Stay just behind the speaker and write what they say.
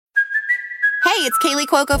it's Kaylee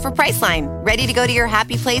Cuoco for Priceline. Ready to go to your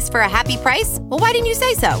happy place for a happy price? Well, why didn't you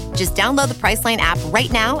say so? Just download the Priceline app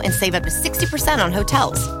right now and save up to 60% on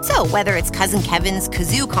hotels. So whether it's Cousin Kevin's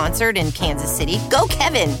Kazoo Concert in Kansas City, go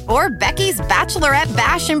Kevin, or Becky's Bachelorette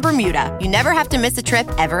Bash in Bermuda, you never have to miss a trip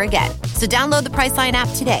ever again. So download the Priceline app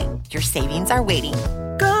today. Your savings are waiting.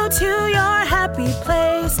 Go to your happy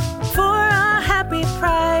place for a happy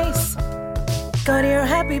price. Go to your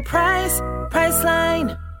happy price,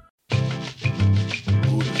 Priceline.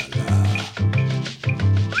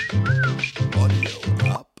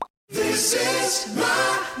 This is my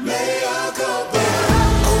mea culpa.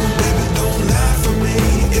 Oh, baby, don't laugh at me.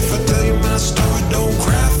 If I tell you my story, don't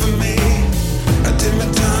cry for me. I did my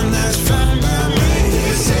time, that's fine by me.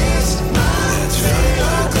 This is my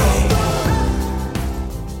mea culpa.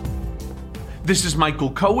 This is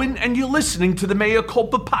Michael Cohen, and you're listening to the Mea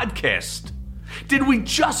Culpa podcast. Did we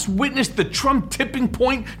just witness the Trump tipping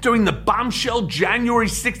point during the bombshell January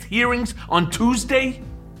 6th hearings on Tuesday?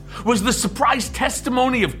 Was the surprise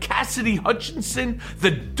testimony of Cassidy Hutchinson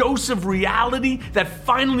the dose of reality that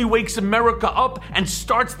finally wakes America up and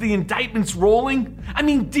starts the indictments rolling? I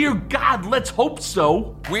mean, dear God, let's hope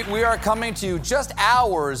so. We are coming to you just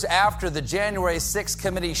hours after the January 6th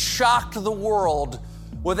committee shocked the world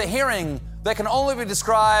with a hearing that can only be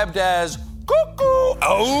described as cuckoo,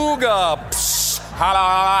 ooga, psh,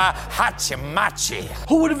 hala, hachimachi.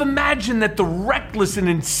 Who would have imagined that the reckless and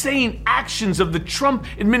insane actions of the Trump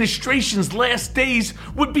administration's last days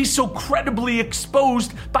would be so credibly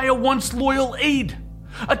exposed by a once loyal aide?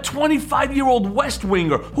 A 25-year-old West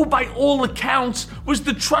Winger who, by all accounts, was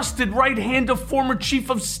the trusted right hand of former Chief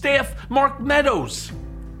of Staff Mark Meadows.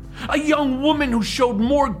 A young woman who showed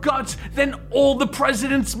more guts than all the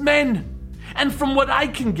president's men. And from what I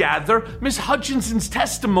can gather, Ms. Hutchinson's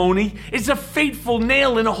testimony is a fateful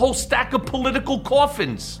nail in a whole stack of political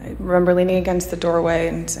coffins. I remember leaning against the doorway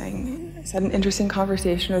and saying, I had an interesting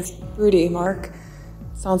conversation with Rudy, Mark.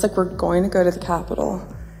 Sounds like we're going to go to the Capitol.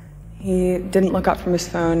 He didn't look up from his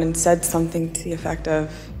phone and said something to the effect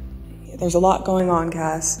of, there's a lot going on,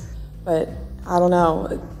 Cass, but I don't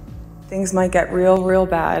know. Things might get real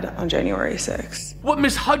bad on January 6th. What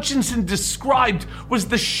Ms. Hutchinson described was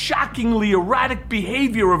the shockingly erratic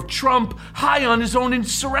behavior of Trump high on his own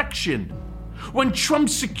insurrection. When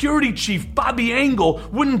Trump's security chief, Bobby Engel,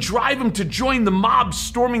 wouldn't drive him to join the mob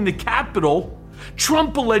storming the Capitol,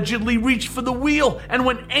 Trump allegedly reached for the wheel, and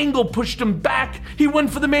when Engel pushed him back, he went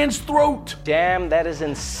for the man's throat. Damn, that is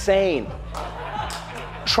insane.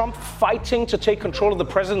 Trump fighting to take control of the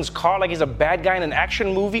president's car like he's a bad guy in an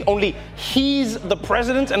action movie, only he's the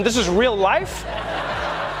president and this is real life?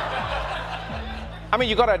 I mean,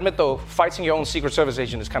 you gotta admit though, fighting your own Secret Service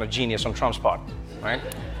agent is kind of genius on Trump's part, right?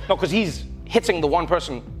 No, because he's hitting the one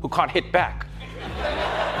person who can't hit back.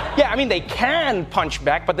 Yeah, I mean, they can punch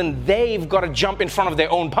back, but then they've got to jump in front of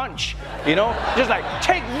their own punch, you know? Just like,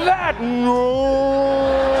 take that!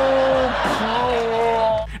 No!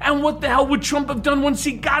 And what the hell would Trump have done once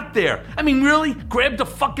he got there? I mean, really? Grabbed a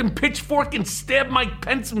fucking pitchfork and stabbed Mike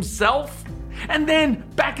Pence himself? And then,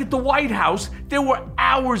 back at the White House, there were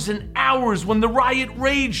hours and hours when the riot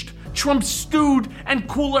raged. Trump stewed, and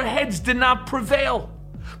cooler heads did not prevail.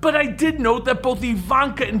 But I did note that both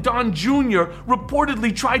Ivanka and Don Jr.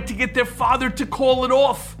 reportedly tried to get their father to call it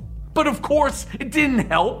off. But of course, it didn't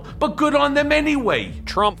help, but good on them anyway.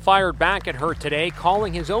 Trump fired back at her today,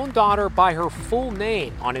 calling his own daughter by her full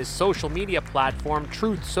name on his social media platform,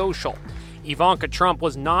 Truth Social. Ivanka Trump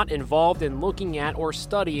was not involved in looking at or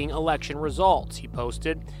studying election results, he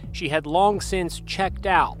posted. She had long since checked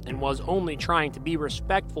out and was only trying to be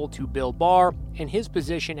respectful to Bill Barr and his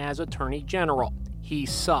position as Attorney General. He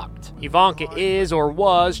sucked. Ivanka is or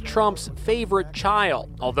was Trump's favorite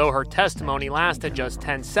child. Although her testimony lasted just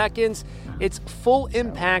 10 seconds, its full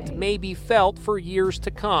impact may be felt for years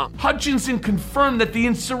to come. Hutchinson confirmed that the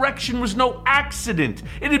insurrection was no accident.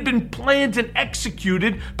 It had been planned and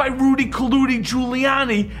executed by Rudy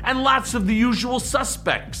Giuliani and lots of the usual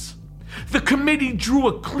suspects. The committee drew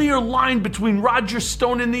a clear line between Roger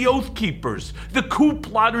Stone and the Oath Keepers, the coup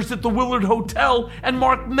plotters at the Willard Hotel, and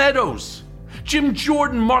Mark Meadows. Jim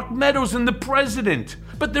Jordan, Mark Meadows, and the president.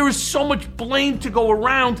 But there is so much blame to go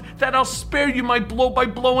around that I'll spare you my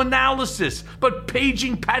blow-by-blow analysis. But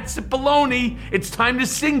paging Pat Cipollone, it's time to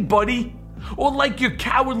sing, buddy. Or like your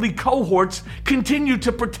cowardly cohorts, continue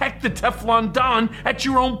to protect the Teflon Don at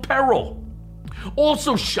your own peril.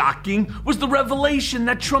 Also shocking was the revelation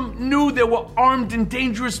that Trump knew there were armed and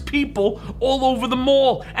dangerous people all over the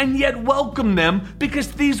mall and yet welcomed them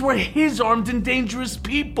because these were his armed and dangerous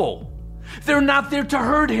people. They're not there to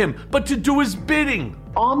hurt him, but to do his bidding.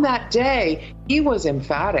 on that day, he was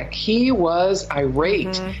emphatic. He was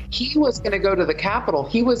irate. He was going to go to the Capitol.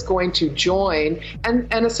 He was going to join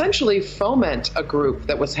and essentially foment a group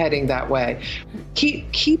that was heading that way.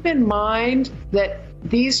 Keep in mind that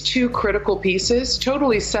these two critical pieces,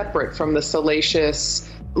 totally separate from the salacious,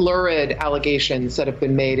 lurid allegations that have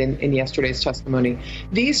been made in yesterday's testimony,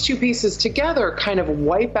 these two pieces together kind of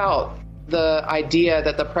wipe out the idea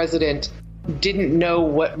that the president didn't know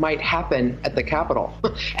what might happen at the Capitol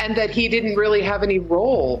and that he didn't really have any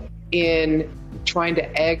role in trying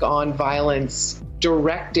to egg on violence,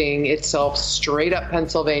 directing itself straight up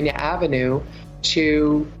Pennsylvania Avenue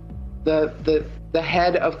to the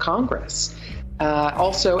head of Congress.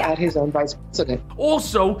 Also at his own vice president.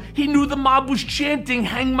 Also, he knew the mob was chanting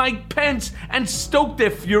 "Hang Mike Pence" and stoked their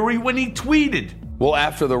fury when he tweeted. Well,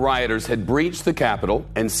 after the rioters had breached the Capitol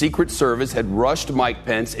and Secret Service had rushed Mike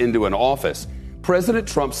Pence into an office, President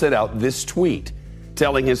Trump sent out this tweet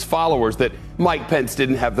telling his followers that Mike Pence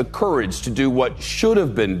didn't have the courage to do what should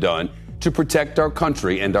have been done to protect our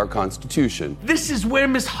country and our Constitution. This is where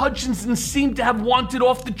Miss Hutchinson seemed to have wanted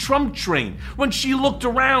off the Trump train, when she looked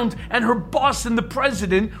around and her boss and the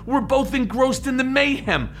president were both engrossed in the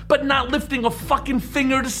mayhem, but not lifting a fucking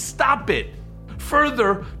finger to stop it.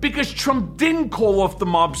 Further, because Trump didn't call off the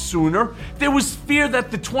mob sooner, there was fear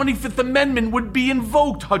that the 25th Amendment would be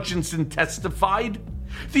invoked, Hutchinson testified.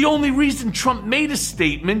 The only reason Trump made a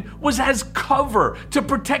statement was as cover to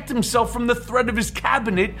protect himself from the threat of his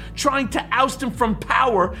cabinet trying to oust him from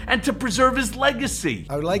power and to preserve his legacy.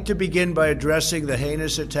 I would like to begin by addressing the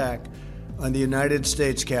heinous attack on the United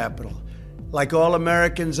States Capitol. Like all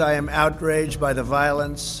Americans, I am outraged by the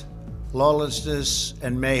violence, lawlessness,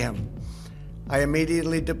 and mayhem. I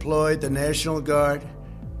immediately deployed the National Guard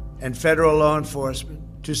and federal law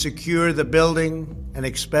enforcement to secure the building and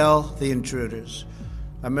expel the intruders.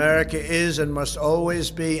 America is and must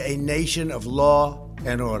always be a nation of law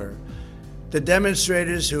and order. The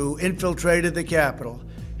demonstrators who infiltrated the Capitol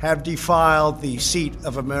have defiled the seat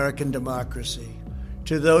of American democracy.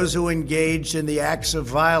 To those who engaged in the acts of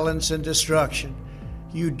violence and destruction,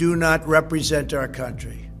 you do not represent our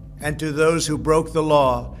country. And to those who broke the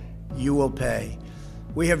law, you will pay.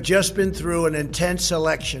 We have just been through an intense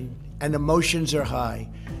election and emotions are high,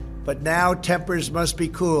 but now tempers must be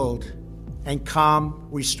cooled and calm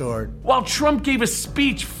restored. While Trump gave a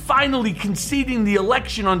speech finally conceding the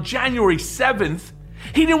election on January 7th,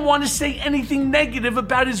 he didn't want to say anything negative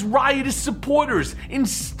about his riotous supporters.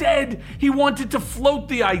 Instead, he wanted to float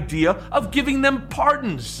the idea of giving them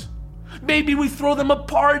pardons. Maybe we throw them a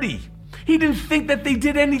party. He didn't think that they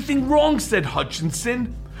did anything wrong, said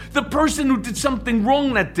Hutchinson. The person who did something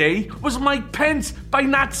wrong that day was Mike Pence by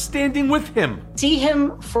not standing with him. See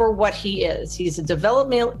him for what he is. He's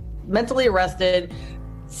a mentally arrested,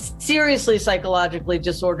 seriously psychologically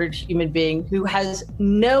disordered human being who has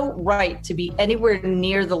no right to be anywhere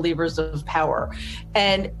near the levers of power.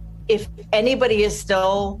 And if anybody is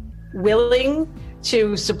still willing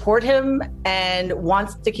to support him and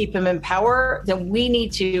wants to keep him in power, then we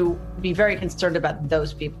need to be very concerned about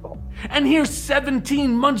those people. And here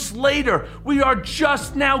 17 months later, we are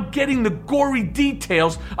just now getting the gory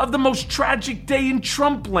details of the most tragic day in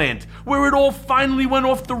Trump land, where it all finally went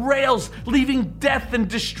off the rails, leaving death and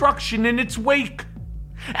destruction in its wake.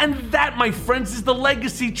 And that, my friends, is the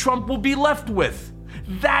legacy Trump will be left with.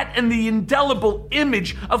 That and the indelible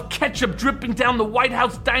image of ketchup dripping down the White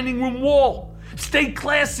House dining room wall. Stay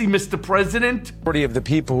classy, Mr. President. The majority of the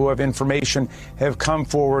people who have information have come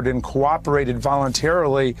forward and cooperated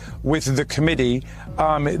voluntarily with the committee.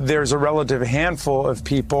 There's a relative handful of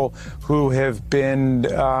people who have been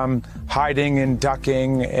hiding and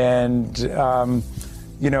ducking and,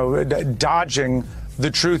 dodging the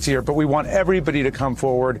truth here. But we want everybody to come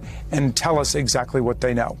forward and tell us exactly what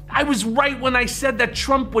they know. I was right when I said that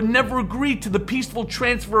Trump would never agree to the peaceful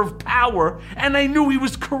transfer of power, and I knew he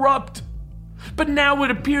was corrupt. But now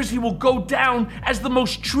it appears he will go down as the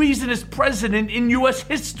most treasonous president in U.S.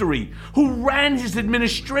 history, who ran his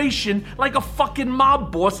administration like a fucking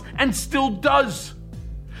mob boss and still does.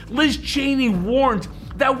 Liz Cheney warned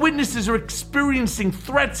that witnesses are experiencing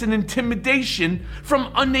threats and intimidation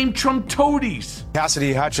from unnamed Trump toadies.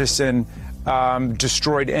 Cassidy Hutchinson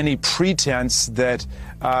destroyed any pretense that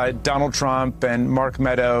Donald Trump and Mark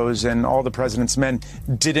Meadows and all the president's men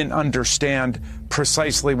didn't understand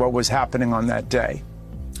precisely what was happening on that day.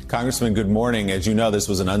 Congressman, good morning. As you know, this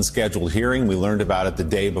was an unscheduled hearing. We learned about it the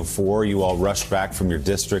day before. You all rushed back from your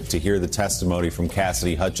district to hear the testimony from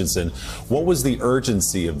Cassidy Hutchinson. What was the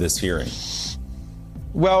urgency of this hearing?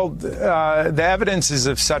 Well, the evidence is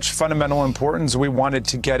of such fundamental importance. We wanted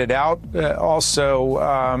to get it out.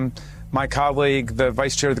 Also, My colleague, the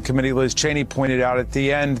vice chair of the committee, Liz Cheney, pointed out at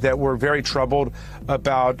the end that we're very troubled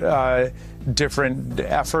about different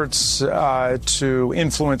efforts to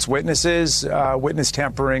influence witnesses. Witness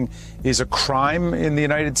tampering is a crime in the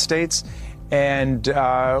United States, and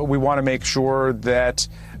we want to make sure that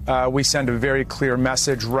we send a very clear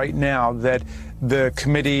message right now that the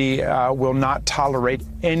committee will not tolerate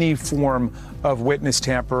any form of witness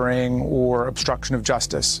tampering or obstruction of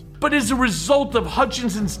justice. But as a result of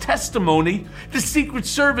Hutchinson's testimony, the Secret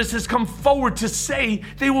Service has come forward to say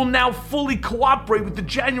they will now fully cooperate with the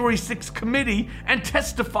January 6th committee and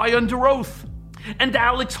testify under oath. And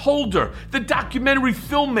Alex Holder, the documentary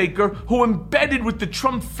filmmaker who embedded with the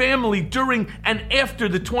Trump family during and after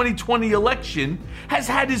the 2020 election, has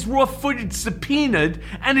had his raw footage subpoenaed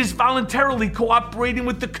and is voluntarily cooperating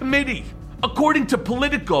with the committee. According to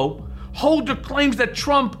Politico, Holder claims that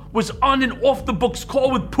Trump was on an off-the-books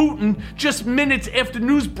call with Putin just minutes after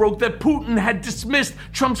news broke that Putin had dismissed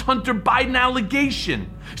Trump's Hunter Biden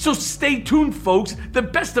allegation. So stay tuned, folks. The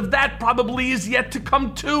best of that probably is yet to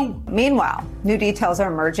come, too. Meanwhile, new details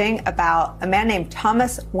are emerging about a man named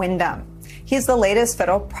Thomas Wyndham. He's the latest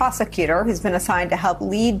federal prosecutor who's been assigned to help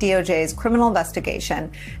lead DOJ's criminal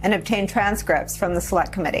investigation and obtain transcripts from the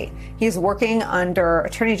Select Committee. He's working under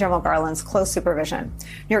Attorney General Garland's close supervision.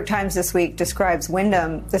 New York Times this week describes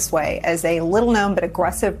Wyndham this way: as a little-known but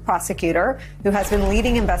aggressive prosecutor who has been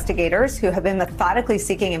leading investigators who have been methodically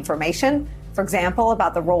seeking information, for example,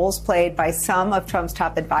 about the roles played by some of Trump's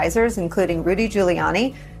top advisors, including Rudy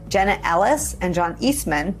Giuliani, Jenna Ellis, and John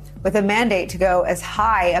Eastman, with a mandate to go as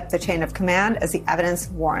high up the chain of command as the evidence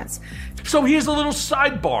warrants. So here's a little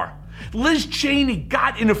sidebar. Liz Cheney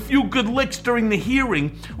got in a few good licks during the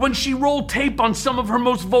hearing when she rolled tape on some of her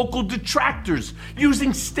most vocal detractors,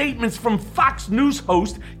 using statements from Fox News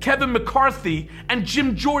host Kevin McCarthy and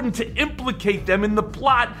Jim Jordan to implicate them in the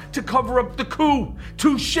plot to cover up the coup.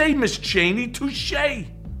 Touché, Miss Cheney, touché.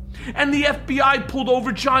 And the FBI pulled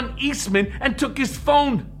over John Eastman and took his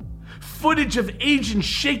phone. Footage of agents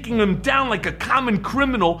shaking him down like a common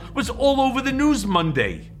criminal was all over the news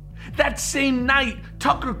Monday. That same night,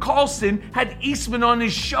 Tucker Carlson had Eastman on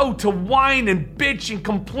his show to whine and bitch and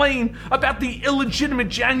complain about the illegitimate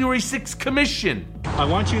January 6th commission. I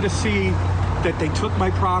want you to see that they took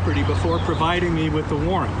my property before providing me with the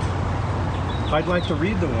warrant. I'd like to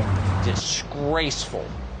read the warrant. Disgraceful.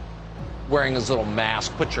 Wearing his little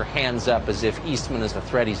mask, put your hands up as if Eastman is a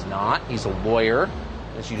threat. He's not. He's a lawyer.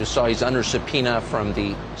 As you just saw, he's under subpoena from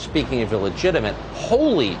the, speaking of illegitimate,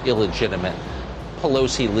 wholly illegitimate,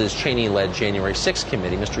 Pelosi-Liz Cheney-led January 6th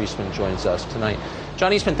committee. Mr. Eastman joins us tonight.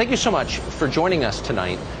 John Eastman, thank you so much for joining us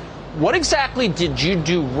tonight. What exactly did you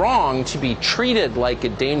do wrong to be treated like a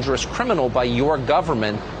dangerous criminal by your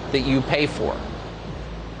government that you pay for?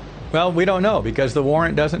 Well, we don't know because the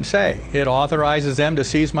warrant doesn't say. It authorizes them to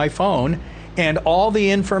seize my phone and all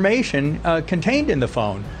the information contained in the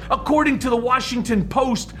phone. According to the Washington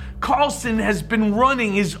Post, Carlson has been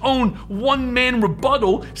running his own one-man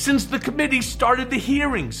rebuttal since the committee started the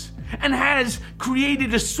hearings, and has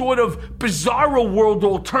created a sort of bizarro world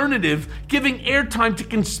alternative, giving airtime to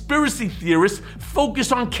conspiracy theorists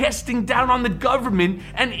focused on casting doubt on the government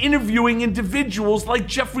and interviewing individuals like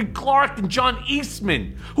Jeffrey Clark and John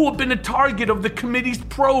Eastman, who have been a target of the committee's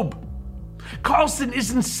probe. Carlson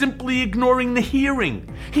isn't simply ignoring the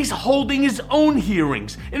hearing. He's holding his own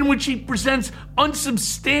hearings in which he presents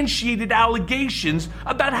unsubstantiated allegations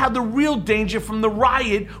about how the real danger from the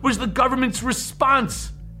riot was the government's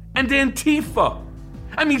response. And Antifa.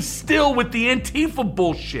 I mean, still with the Antifa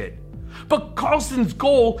bullshit. But Carlson's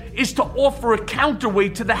goal is to offer a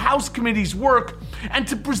counterweight to the House Committee's work and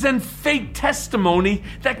to present fake testimony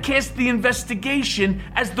that casts the investigation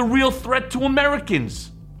as the real threat to Americans.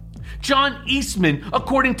 John Eastman,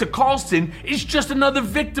 according to Carlson, is just another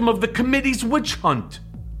victim of the committee's witch hunt.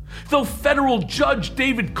 Though federal judge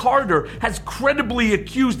David Carter has credibly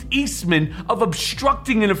accused Eastman of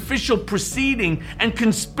obstructing an official proceeding and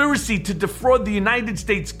conspiracy to defraud the United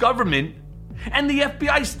States government, and the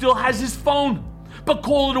FBI still has his phone. But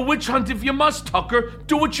call it a witch hunt if you must, Tucker.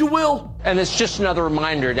 Do what you will. And it's just another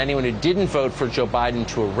reminder to anyone who didn't vote for Joe Biden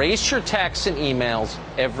to erase your texts and emails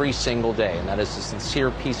every single day. And that is a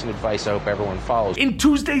sincere piece of advice I hope everyone follows. In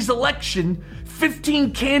Tuesday's election,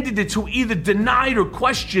 15 candidates who either denied or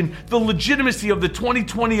questioned the legitimacy of the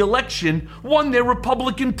 2020 election won their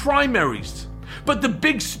Republican primaries. But the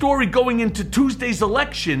big story going into Tuesday's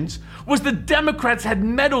elections was the Democrats had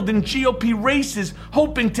meddled in GOP races,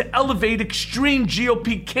 hoping to elevate extreme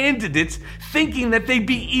GOP candidates, thinking that they'd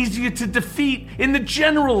be easier to defeat in the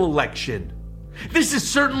general election. This is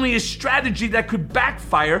certainly a strategy that could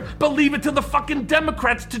backfire, but leave it to the fucking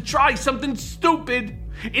Democrats to try something stupid.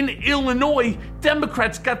 In Illinois,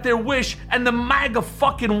 Democrats got their wish, and the MAGA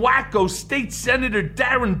fucking wacko State Senator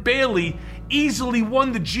Darren Bailey easily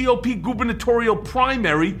won the GOP gubernatorial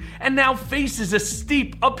primary and now faces a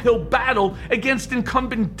steep uphill battle against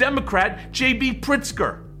incumbent Democrat J.B.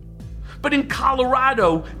 Pritzker. But in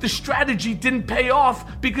Colorado, the strategy didn't pay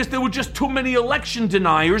off because there were just too many election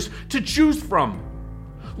deniers to choose from.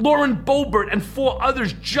 Lauren Boebert and 4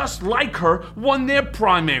 others just like her won their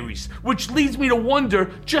primaries, which leads me to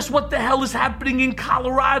wonder just what the hell is happening in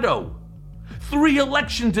Colorado. 3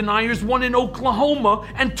 election deniers, 1 in Oklahoma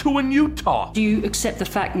and 2 in Utah. Do you accept the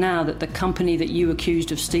fact now that the company that you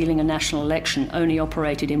accused of stealing a national election only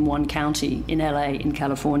operated in 1 county in LA in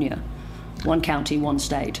California? 1 county, 1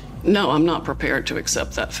 state. No, I'm not prepared to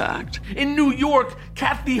accept that fact. In New York,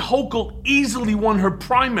 Kathy Hochul easily won her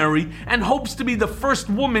primary and hopes to be the first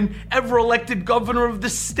woman ever elected governor of the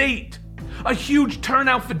state. A huge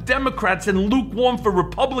turnout for Democrats and lukewarm for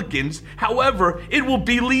Republicans. However, it will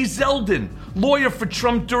be Lee Zeldin, lawyer for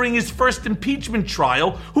Trump during his first impeachment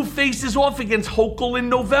trial, who faces off against Hochul in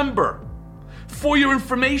November. For your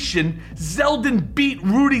information, Zeldin beat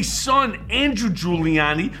Rudy's son, Andrew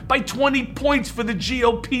Giuliani, by 20 points for the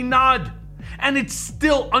GOP nod. And it's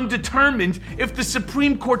still undetermined if the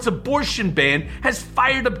Supreme Court's abortion ban has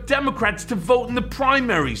fired up Democrats to vote in the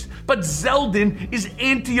primaries. But Zeldin is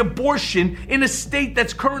anti-abortion in a state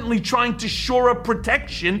that's currently trying to shore up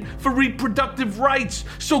protection for reproductive rights.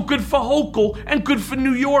 So good for Hochul and good for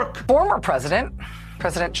New York. Former President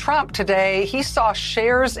Trump today, he saw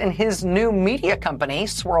shares in his new media company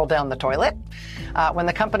swirl down the toilet when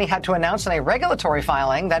the company had to announce in a regulatory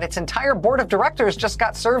filing that its entire board of directors just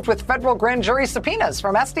got served with federal grand jury subpoenas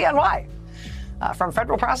from SDNY. From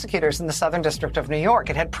federal prosecutors in the Southern District of New York.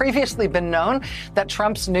 It had previously been known that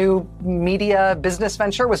Trump's new media business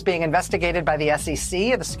venture was being investigated by the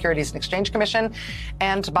SEC, the Securities and Exchange Commission,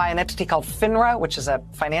 and by an entity called FINRA, which is a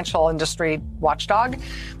financial industry watchdog.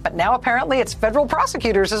 But now apparently it's federal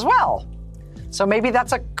prosecutors as well. So maybe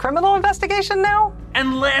that's a criminal investigation now?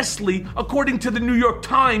 And lastly, according to the New York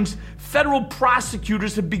Times, federal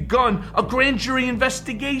prosecutors have begun a grand jury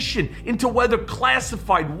investigation into whether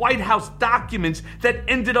classified White House documents that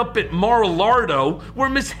ended up at Mar-a-Lago were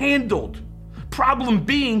mishandled. Problem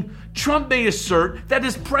being, Trump may assert that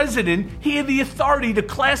as president, he had the authority to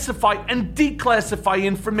classify and declassify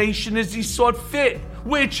information as he saw fit,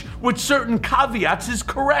 which, with certain caveats, is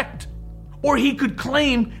correct. Or he could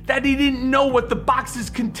claim that he didn't know what the boxes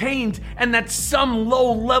contained and that some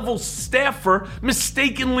low-level staffer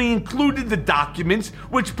mistakenly included the documents,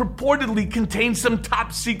 which purportedly contained some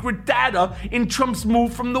top-secret data in Trump's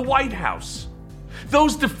move from the White House.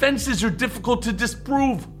 Those defenses are difficult to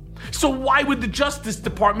disprove. So why would the Justice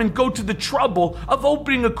Department go to the trouble of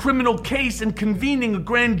opening a criminal case and convening a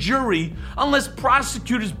grand jury unless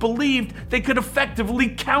prosecutors believed they could effectively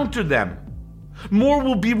counter them? More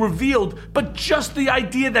will be revealed, but just the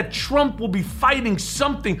idea that Trump will be fighting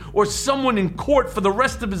something or someone in court for the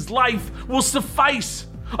rest of his life will suffice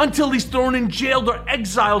until he's thrown in jail or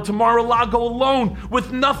exiled to Mar-a-Lago alone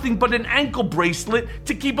with nothing but an ankle bracelet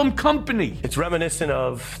to keep him company. It's reminiscent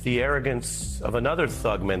of the arrogance of another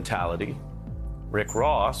thug mentality, Rick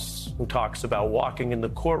Ross, who talks about walking in the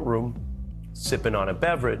courtroom, sipping on a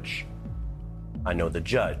beverage. I know the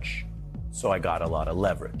judge, so I got a lot of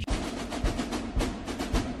leverage.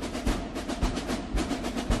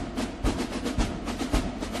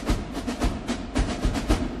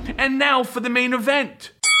 And now for the main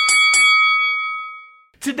event.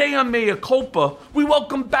 Today on Mea Culpa, we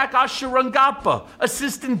welcome back Asha Rangappa,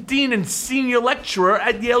 Assistant Dean and Senior Lecturer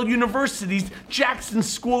at Yale University's Jackson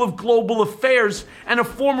School of Global Affairs and a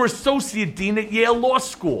former Associate Dean at Yale Law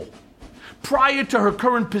School. Prior to her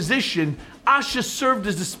current position, Asha served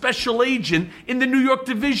as a special agent in the New York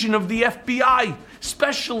division of the FBI,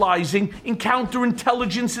 specializing in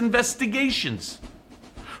counterintelligence investigations.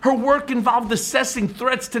 Her work involved assessing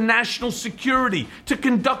threats to national security, to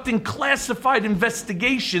conducting classified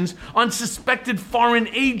investigations on suspected foreign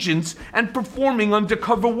agents, and performing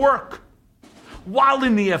undercover work. While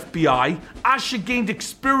in the FBI, Asha gained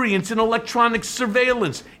experience in electronic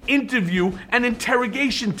surveillance, interview and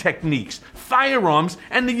interrogation techniques, firearms,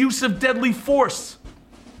 and the use of deadly force.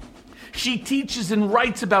 She teaches and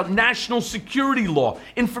writes about national security law,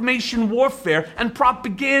 information warfare, and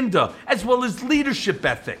propaganda, as well as leadership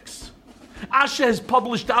ethics. Asha has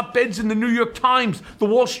published op-eds in the New York Times, the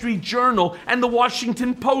Wall Street Journal, and the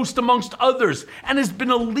Washington Post, amongst others, and has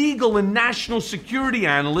been a legal and national security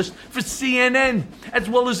analyst for CNN, as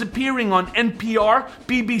well as appearing on NPR,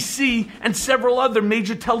 BBC, and several other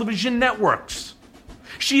major television networks.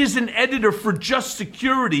 She is an editor for Just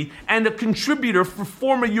Security and a contributor for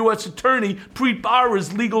former U.S. Attorney Preet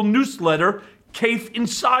Bharara's legal newsletter, Case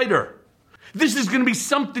Insider. This is going to be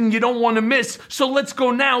something you don't want to miss, so let's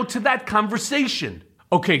go now to that conversation.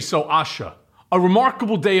 Okay, so Asha, a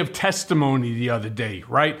remarkable day of testimony the other day,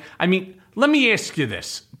 right? I mean, let me ask you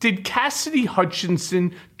this. Did Cassidy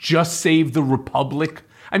Hutchinson just save the Republic?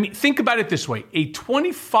 I mean, think about it this way. A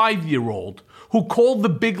 25-year-old who called the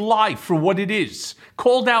big lie for what it is,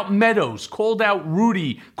 called out Meadows, called out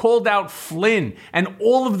Rudy, called out Flynn, and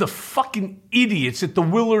all of the fucking idiots at the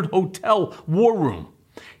Willard Hotel war room.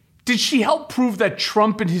 Did she help prove that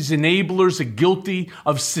Trump and his enablers are guilty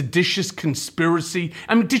of seditious conspiracy?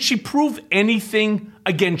 I mean, did she prove anything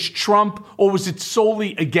against Trump, or was it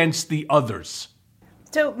solely against the others?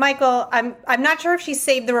 So, Michael, I'm not sure if she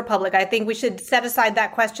saved the Republic. I think we should set aside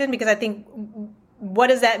that question because I think, what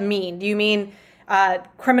does that mean? Do you mean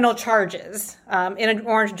criminal charges in an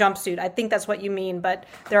orange jumpsuit? I think that's what you mean, but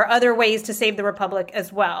there are other ways to save the Republic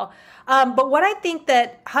as well. But what I think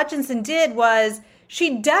that Hutchinson did was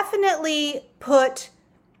she definitely put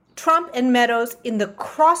Trump and Meadows in the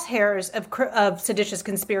crosshairs of seditious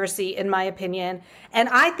conspiracy, in my opinion. And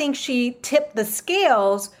I think she tipped the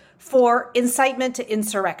scales for incitement to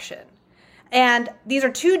insurrection. And these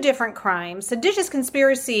are two different crimes. Seditious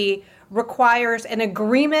conspiracy requires an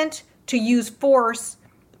agreement to use force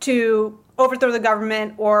to overthrow the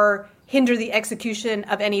government or hinder the execution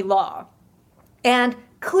of any law. And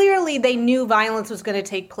clearly they knew violence was going to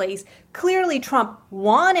take place. Clearly Trump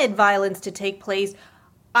wanted violence to take place.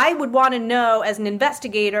 I would want to know, as an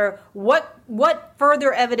investigator, what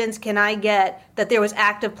further evidence can I get that there was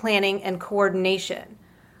active planning and coordination?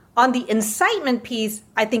 On the incitement piece,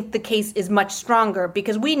 I think the case is much stronger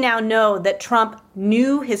because we now know that Trump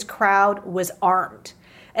knew his crowd was armed.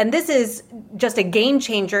 And this is just a game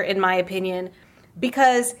changer, in my opinion,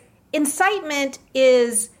 because incitement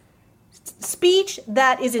is speech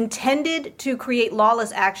that is intended to create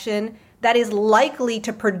lawless action that is likely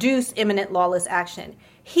to produce imminent lawless action.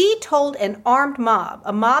 He told an armed mob,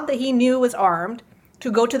 a mob that he knew was armed,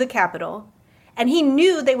 to go to the Capitol. And he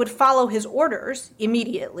knew they would follow his orders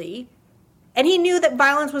immediately. And he knew that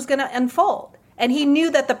violence was going to unfold. And he knew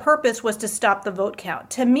that the purpose was to stop the vote count.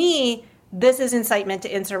 To me, this is incitement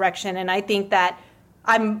to insurrection. And I think that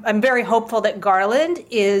I'm very hopeful that Garland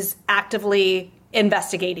is actively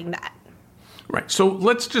investigating that. Right. So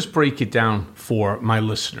let's just break it down for my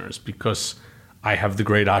listeners, because I have the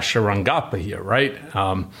great Asha Rangappa here, right?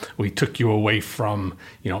 We took you away from,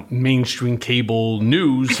 mainstream cable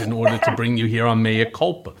news in order to bring you here on Mea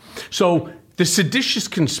Culpa. So the seditious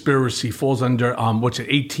conspiracy falls under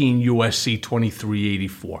 18 U.S.C.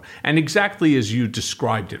 2384, and exactly as you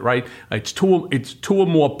described it, right? It's two or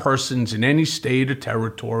more persons in any state or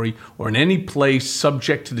territory or in any place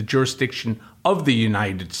subject to the jurisdiction of the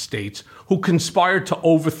United States who conspired to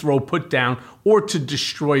overthrow, put down, or to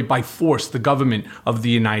destroy by force the government of the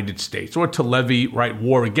United States, or to levy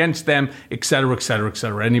war against them, et cetera, et cetera, et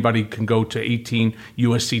cetera. Anybody can go to 18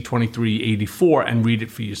 U.S.C. 2384 and read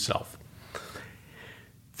it for yourself.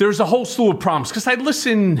 There's a whole slew of problems, because I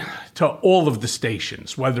listen to all of the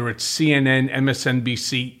stations, whether it's CNN,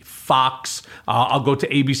 MSNBC, Fox, I'll go to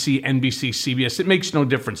ABC, NBC, CBS. It makes no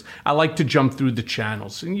difference. I like to jump through the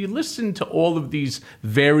channels. And you listen to all of these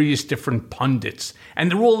various different pundits, and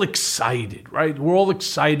they're all excited, right? We're all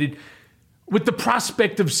excited with the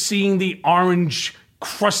prospect of seeing the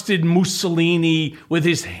orange-crusted Mussolini with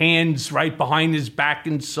his hands right behind his back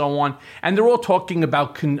and so on. And they're all talking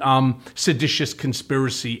about seditious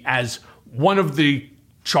conspiracy as one of the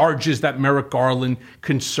charges that Merrick Garland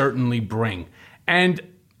can certainly bring. And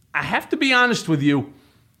I have to be honest with you,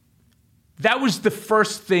 that was the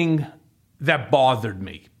first thing that bothered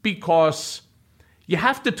me, because you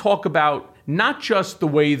have to talk about not just the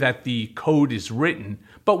way that the code is written,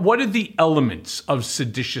 but what are the elements of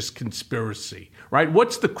seditious conspiracy, right?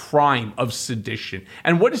 What's the crime of sedition?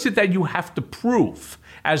 And what is it that you have to prove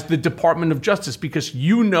as the Department of Justice? Because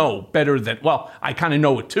you know better than, I kind of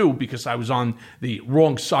know it too, because I was on the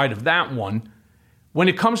wrong side of that one. When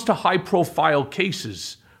it comes to high-profile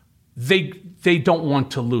cases, they don't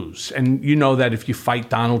want to lose. And you know that if you fight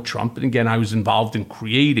Donald Trump, and again, I was involved in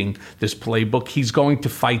creating this playbook, he's going to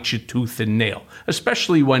fight you tooth and nail,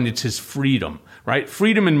 especially when it's his freedom, right?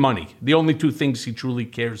 Freedom and money, the only two things he truly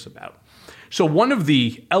cares about. So one of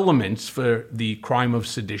the elements for the crime of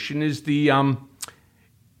sedition is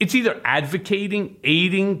it's either advocating,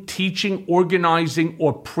 aiding, teaching, organizing,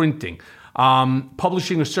 or printing.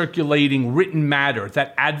 Publishing or circulating written matter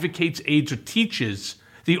that advocates, aids, or teaches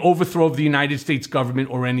the overthrow of the United States government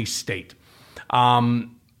or any state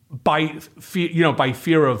by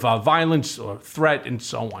fear of violence or threat and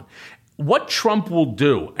so on. What Trump will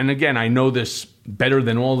do, and again, I know this better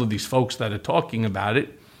than all of these folks that are talking about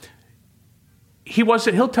it,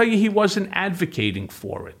 he'll tell you he wasn't advocating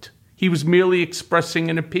for it. He was merely expressing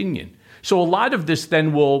an opinion. So a lot of this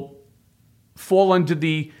then will fall under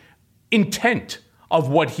the intent of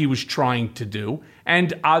what he was trying to do.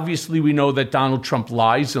 And obviously we know that Donald Trump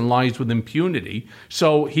lies and lies with impunity.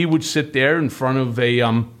 So he would sit there in front of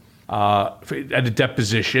at a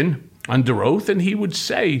deposition under oath, and he would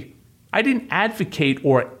say, I didn't advocate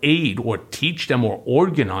or aid or teach them or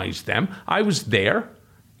organize them. I was there.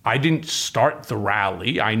 I didn't start the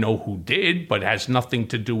rally. I know who did, but it has nothing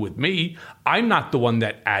to do with me. I'm not the one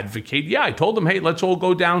that advocated. Yeah, I told them, hey, let's all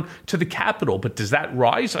go down to the Capitol. But does that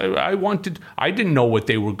rise? I didn't know what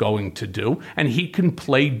they were going to do. And he can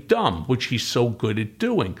play dumb, which he's so good at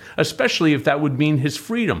doing, especially if that would mean his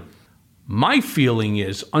freedom. My feeling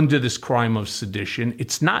is, under this crime of sedition,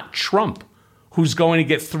 it's not Trump who's going to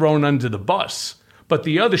get thrown under the bus, but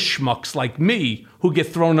the other schmucks like me who get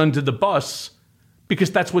thrown under the bus because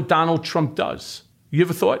that's what Donald Trump does. You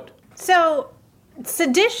ever thought? So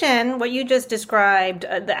sedition, what you just described,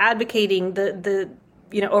 the advocating, the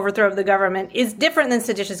overthrow of the government, is different than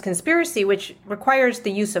seditious conspiracy, which requires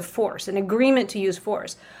the use of force, an agreement to use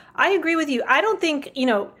force. I agree with you. I don't think,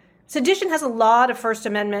 sedition has a lot of First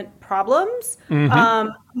Amendment problems.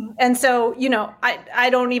 Mm-hmm. And so, I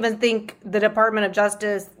don't even think the Department of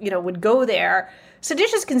Justice, would go there.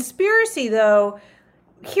 Seditious conspiracy, though,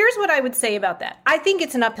 here's what I would say about that. I think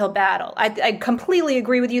it's an uphill battle. I completely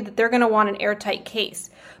agree with you that they're going to want an airtight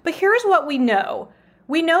case. But here's what we know.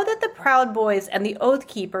 We know that the Proud Boys and the Oath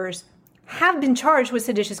Keepers have been charged with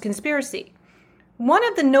seditious conspiracy. One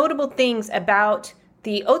of the notable things about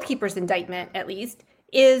the Oath Keepers indictment, at least,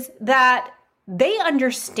 is that they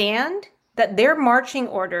understand that their marching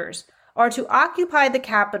orders are to occupy the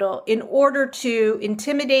Capitol in order to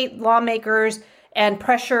intimidate lawmakers and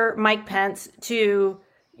pressure Mike Pence to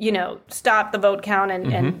stop the vote count and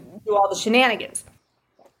do all the shenanigans.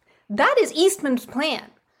 That is Eastman's plan.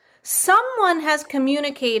 Someone has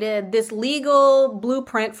communicated this legal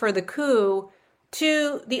blueprint for the coup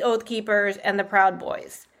to the Oath Keepers and the Proud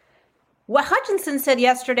Boys. What Hutchinson said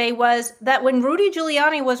yesterday was that when Rudy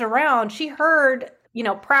Giuliani was around, she heard,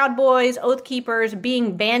 Proud Boys, Oath Keepers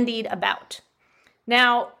being bandied about.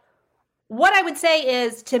 Now, what I would say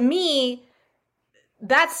is, to me,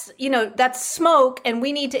 that's smoke, and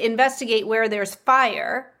we need to investigate where there's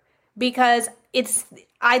fire, because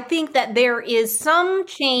I think that there is some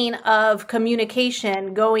chain of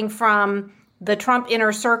communication going from the Trump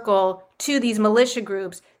inner circle to these militia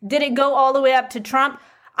groups. Did it go all the way up to Trump?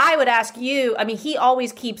 I would ask you, he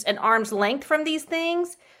always keeps an arm's length from these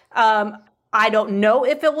things. I don't know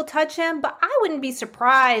if it will touch him, but I wouldn't be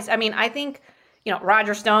surprised. I think,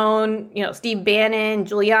 Roger Stone, Steve Bannon,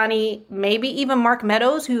 Giuliani, maybe even Mark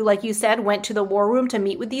Meadows, who, like you said, went to the war room to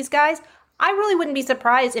meet with these guys. I really wouldn't be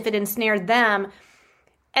surprised if it ensnared them.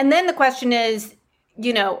 And then the question is,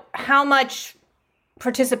 how much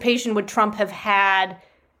participation would Trump have had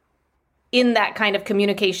in that kind of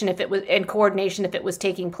communication if it was, and coordination if it was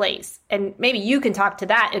taking place? And maybe you can talk to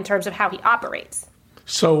that in terms of how he operates.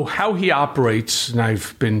 So how he operates, and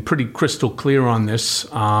I've been pretty crystal clear on this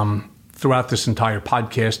throughout this entire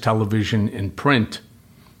podcast, television, and print,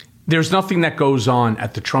 there's nothing that goes on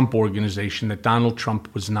at the Trump organization that Donald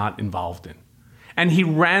Trump was not involved in. And he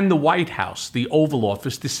ran the White House, the Oval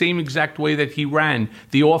Office, the same exact way that he ran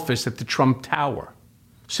the office at the Trump Tower.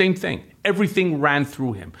 Same thing. Everything ran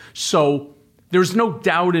through him. So there's no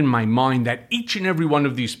doubt in my mind that each and every one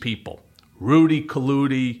of these people, Rudy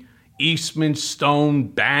Colludi, Eastman, Stone,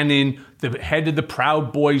 Bannon, the head of the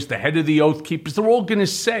Proud Boys, the head of the Oath Keepers, they're all going to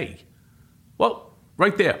say, well,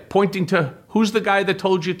 right there, pointing to who's the guy that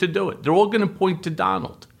told you to do it. They're all going to point to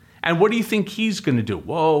Donald. And what do you think he's going to do?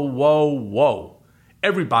 Whoa, whoa, whoa.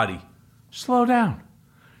 Everybody, slow down.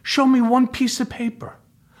 Show me one piece of paper.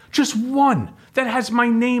 Just one that has my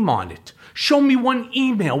name on it. Show me one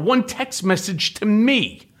email, one text message to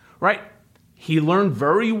me, right? He learned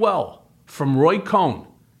very well from Roy Cohn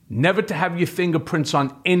never to have your fingerprints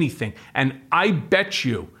on anything. And I bet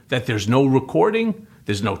you that there's no recording,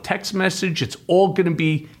 there's no text message. It's all going to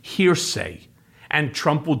be hearsay. And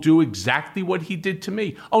Trump will do exactly what he did to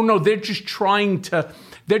me. Oh no, they're just trying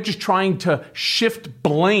to shift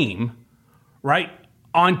blame right,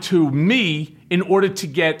 onto me in order to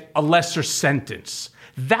get a lesser sentence.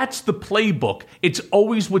 That's the playbook. It's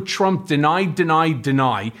always with Trump, deny, deny,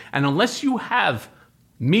 deny. And unless you have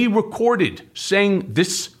me recorded saying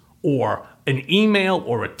this, or an email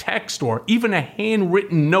or a text or even a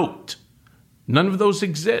handwritten note, none of those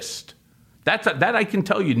exist. That I can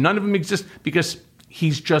tell you, none of them exist, because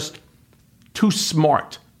he's just too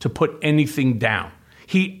smart to put anything down.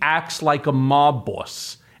 He acts like a mob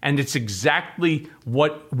boss. And it's exactly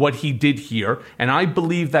what he did here. And I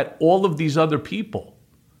believe that all of these other people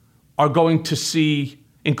are going to see,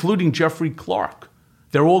 including Jeffrey Clark,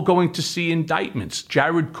 they're all going to see indictments.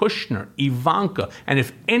 Jared Kushner, Ivanka. And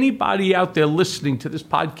if anybody out there listening to this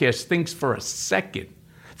podcast thinks for a second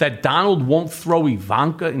that Donald won't throw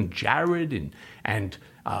Ivanka and Jared and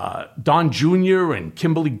Don Jr. and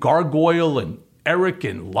Kimberly Gargoyle and Eric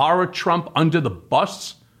and Lara Trump under the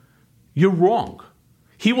bus, you're wrong.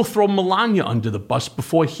 He will throw Melania under the bus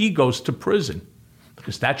before he goes to prison,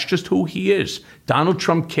 because that's just who he is. Donald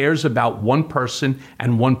Trump cares about one person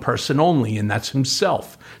and one person only, and that's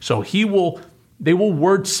himself. So they will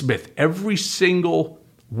wordsmith every single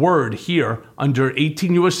word here under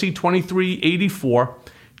 18 U.S.C. 2384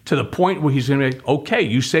 to the point where he's going to be, okay,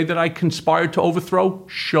 you say that I conspired to overthrow?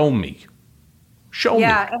 Show me. Show me.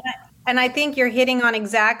 Yeah, and I think you're hitting on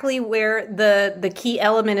exactly where the key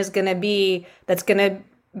element is going to be, that's going to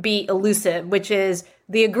be elusive, which is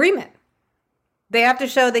the agreement. They have to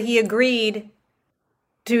show that he agreed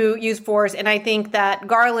to use force. And I think that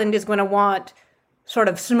Garland is going to want sort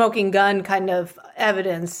of smoking gun kind of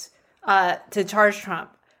evidence to charge Trump.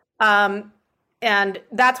 And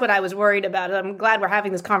that's what I was worried about. I'm glad we're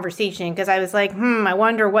having this conversation, because I was like, I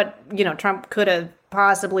wonder what, Trump could have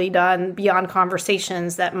possibly done beyond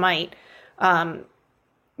conversations that might,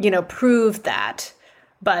 prove that.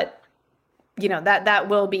 But that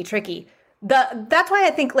will be tricky. That's why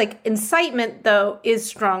I think incitement, though, is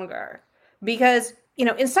stronger, because,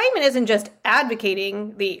 incitement isn't just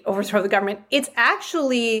advocating the overthrow of the government. It's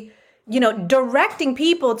actually, directing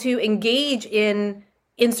people to engage in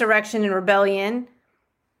insurrection and rebellion,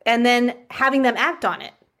 and then having them act on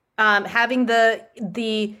it, having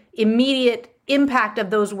the immediate impact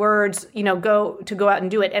of those words, go out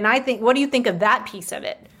and do it. And I think, what do you think of that piece of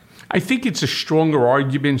it? I think it's a stronger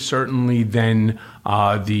argument, certainly, than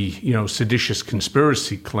the seditious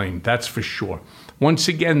conspiracy claim. That's for sure. Once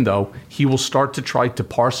again, though, he will start to try to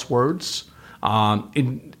parse words.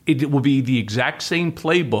 It will be the exact same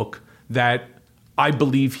playbook that I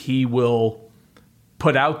believe he will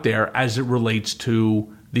put out there as it relates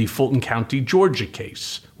to the Fulton County, Georgia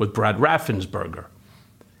case with Brad Raffensperger.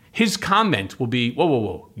 His comment will be,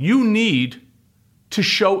 whoa, you need to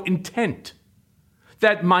show intent.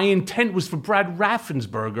 That my intent was for Brad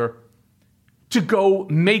Raffensperger to go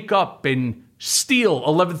make up and steal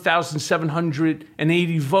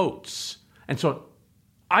 11,780 votes. And so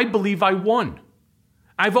I believe I won.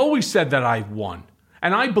 I've always said that I won.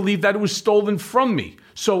 And I believe that it was stolen from me.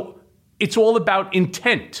 So it's all about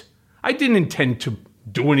intent. I didn't intend to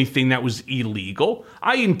do anything that was illegal.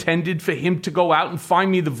 I intended for him to go out and find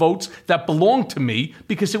me the votes that belonged to me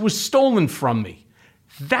because it was stolen from me.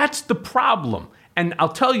 That's the problem. And I'll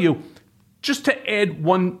tell you, just to add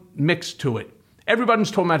one mix to it, everybody's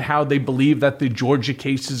talking about how they believe that the Georgia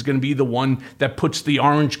case is going to be the one that puts the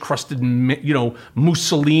orange-crusted,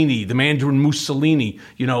 Mussolini, the Mandarin Mussolini,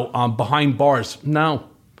 behind bars. No.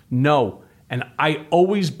 And I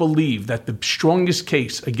always believe that the strongest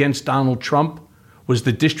case against Donald Trump was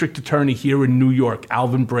the district attorney here in New York,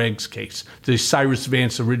 Alvin Bragg's case, that Cyrus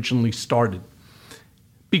Vance originally started.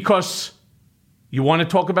 Because you want to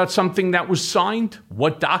talk about something that was signed?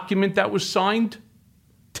 What document that was signed?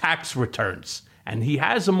 Tax returns. And he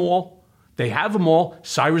has them all. They have them all.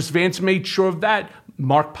 Cyrus Vance made sure of that.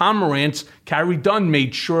 Mark Pomerantz, Carrie Dunn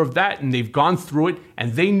made sure of that. And they've gone through it.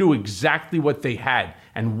 And they knew exactly what they had.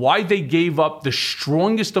 And why they gave up the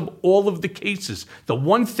strongest of all of the cases. The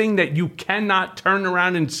one thing that you cannot turn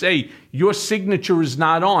around and say your signature is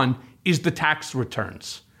not on is the tax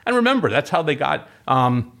returns. And remember, that's how they got...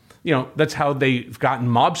 that's how they've gotten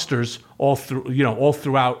mobsters all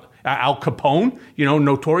throughout. Al Capone,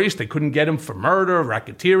 notorious. They couldn't get him for murder,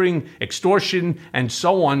 racketeering, extortion, and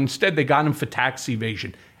so on. Instead, they got him for tax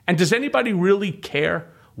evasion. And does anybody really care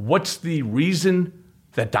what's the reason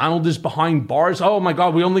that Donald is behind bars? Oh my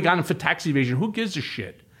God, we only got him for tax evasion. Who gives a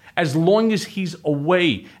shit? As long as he's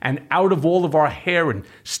away and out of all of our hair and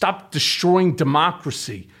stop destroying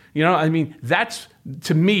democracy. That's,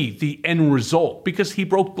 to me, the end result, because he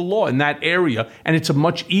broke the law in that area, and it's a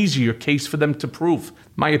much easier case for them to prove,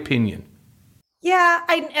 my opinion. Yeah,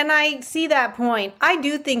 I see that point. I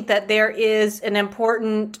do think that there is an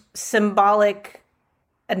important symbolic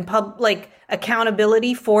and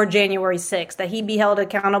accountability for January 6th, that he be held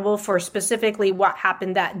accountable for specifically what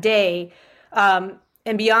happened that day, and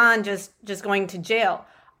beyond just going to jail.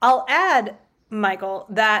 I'll add, Michael,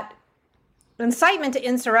 that incitement to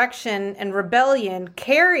insurrection and rebellion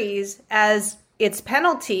carries as its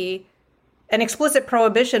penalty an explicit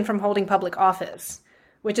prohibition from holding public office,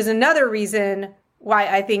 which is another reason why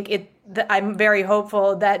I think I'm very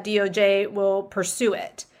hopeful that DOJ will pursue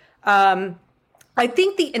it. I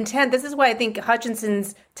think the intent, this is why I think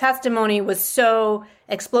Hutchinson's testimony was so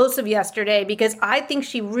explosive yesterday, because I think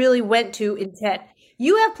she really went to intent.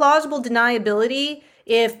 You have plausible deniability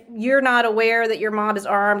if you're not aware that your mob is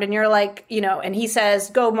armed and you're like, and he says,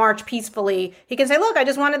 go march peacefully. He can say, look, I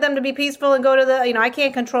just wanted them to be peaceful and go to I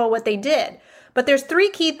can't control what they did. But there's three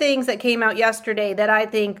key things that came out yesterday that I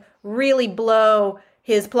think really blow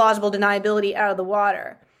his plausible deniability out of the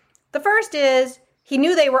water. The first is he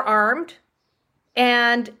knew they were armed,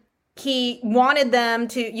 and he wanted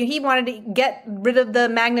to get rid of the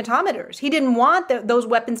magnetometers. He didn't want those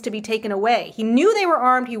weapons to be taken away. He knew they were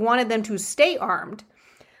armed. He wanted them to stay armed.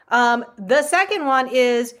 The second one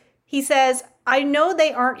is he says, I know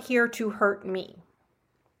they aren't here to hurt me.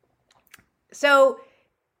 So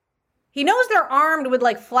he knows they're armed with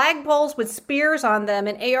flagpoles with spears on them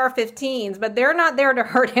and AR-15s, but they're not there to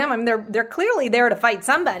hurt him. I mean, they're clearly there to fight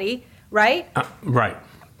somebody, right? Right.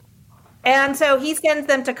 And so he sends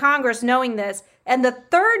them to Congress knowing this. And the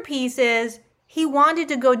third piece is he wanted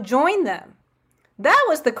to go join them. That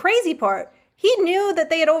was the crazy part. He knew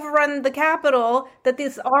that they had overrun the Capitol, that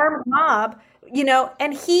this armed mob,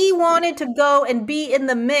 and he wanted to go and be in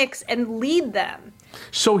the mix and lead them.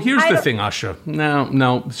 So here's the thing, Asha.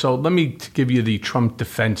 No. So let me give you the Trump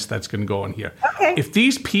defense that's going to go in here. Okay. If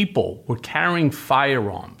these people were carrying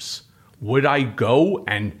firearms, would I go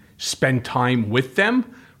and spend time with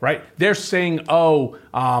them? Right? They're saying,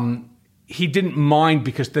 he didn't mind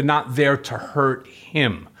because they're not there to hurt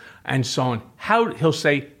him, and so on. He'll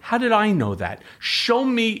say, how did I know that? Show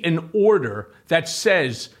me an order that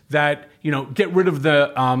says that, get rid of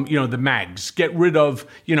the, the mags, get rid of,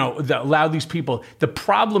 allow these people. The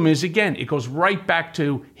problem is, again, it goes right back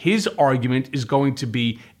to his argument is going to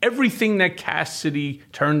be everything that Cassidy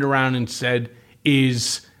turned around and said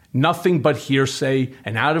is nothing but hearsay,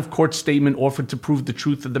 an out-of-court statement offered to prove the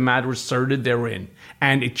truth of the matter asserted therein,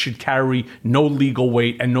 and it should carry no legal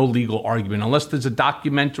weight and no legal argument unless there's a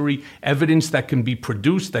documentary evidence that can be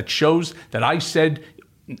produced that shows that I said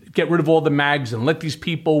get rid of all the mags and let these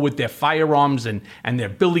people with their firearms and their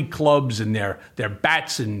billy clubs and their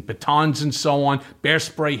bats and batons and so on, bear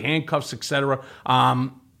spray, handcuffs, etc.,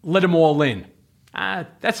 let them all in.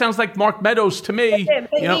 That sounds like Mark Meadows to me.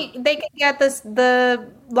 They could get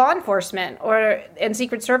the law enforcement and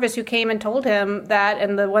Secret Service who came and told him that,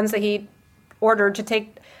 and the ones that he ordered to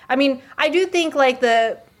take. I mean, I do think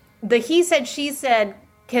the he said, she said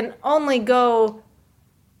can only go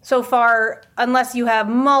so far unless you have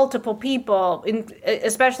multiple people,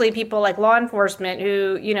 especially people like law enforcement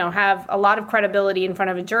who, have a lot of credibility in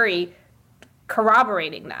front of a jury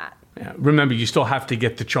corroborating that. Yeah, remember, you still have to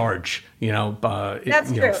get the charge,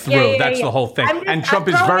 That's true. through. That's the whole thing. Trump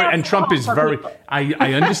is very.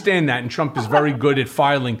 I understand that, and Trump is very good at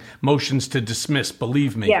filing motions to dismiss.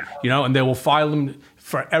 Believe me, and they will file them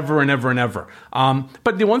forever and ever and ever.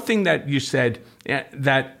 But the one thing that you said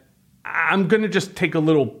that I'm going to just take a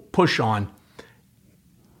little push on.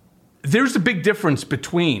 There's a big difference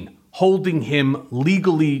between holding him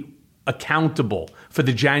legally accountable for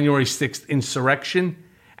the January 6th insurrection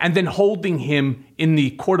and then holding him in the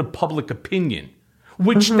court of public opinion,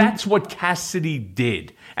 which that's what Cassidy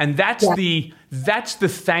did. And that's the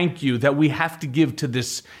thank you that we have to give to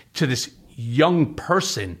this young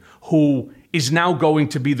person who is now going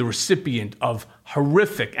to be the recipient of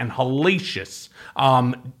horrific and hellacious,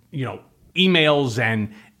 emails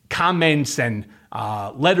and comments and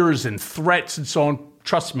letters and threats and so on.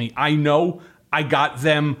 Trust me, I know. I got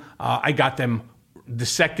them the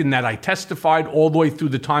second that I testified, all the way through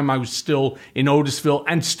the time I was still in Otisville,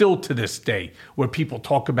 and still to this day, where people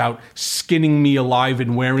talk about skinning me alive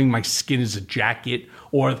and wearing my skin as a jacket,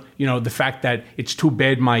 or, the fact that it's too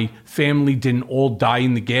bad my family didn't all die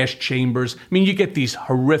in the gas chambers. I mean, you get these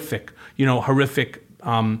horrific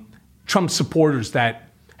Trump supporters that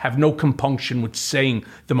have no compunction with saying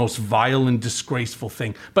the most vile and disgraceful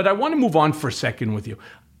thing. But I want to move on for a second with you.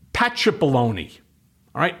 Pat Cipollone,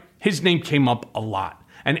 all right? His name came up a lot.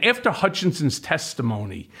 and after Hutchinson's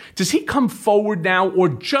testimony, does he come forward now or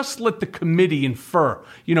just let the committee infer,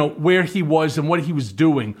 where he was and what he was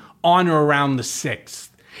doing on or around the 6th?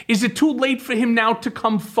 Is it too late for him now to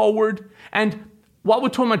come forward? And while we're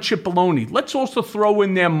talking about Cipollone, let's also throw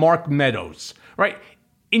in there Mark Meadows, right?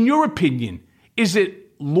 In your opinion, is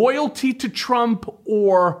it loyalty to Trump,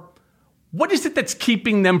 or what is it that's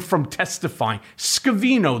keeping them from testifying?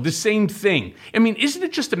 Scavino, the same thing. I mean, isn't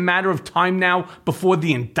it just a matter of time now before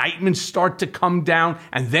the indictments start to come down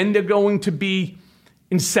and then they're going to be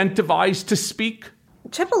incentivized to speak?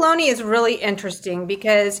 Cipollone is really interesting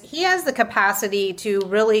because he has the capacity to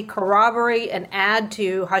really corroborate and add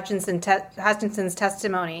to Hutchinson's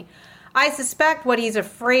testimony. I suspect what he's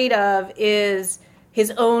afraid of is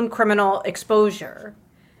his own criminal exposure.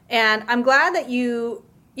 And I'm glad that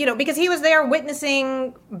because he was there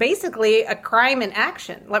witnessing basically a crime in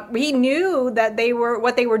action. Like, he knew that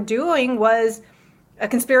what they were doing was a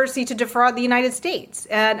conspiracy to defraud the United States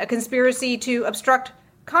and a conspiracy to obstruct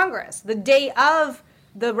Congress. The day of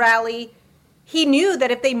the rally, he knew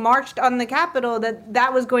that if they marched on the Capitol,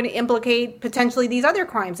 that was going to implicate potentially these other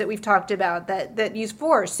crimes that we've talked about that use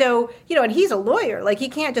force. So, and he's a lawyer. Like, he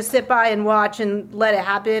can't just sit by and watch and let it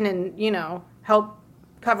happen and, help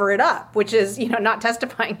cover it up, which is, not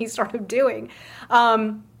testifying, he's sort of doing.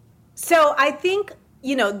 So I think,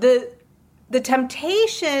 the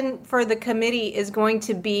temptation for the committee is going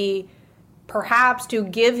to be perhaps to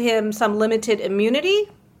give him some limited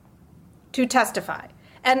immunity to testify.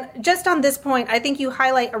 And just on this point, I think you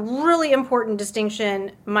highlight a really important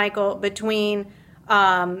distinction, Michael, between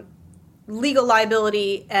legal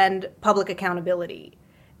liability and public accountability.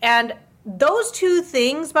 And those two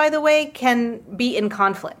things, by the way, can be in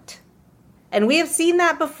conflict. And we have seen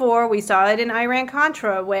that before. We saw it in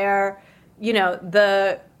Iran-Contra, where,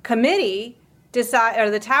 the committee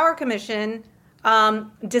the Tower Commission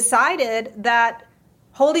decided that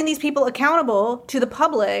holding these people accountable to the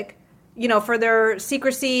public, for their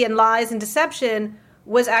secrecy and lies and deception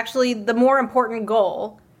was actually the more important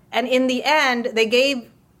goal. And in the end, they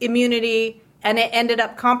gave immunity, and it ended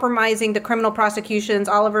up compromising the criminal prosecutions.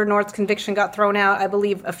 Oliver North's conviction got thrown out, I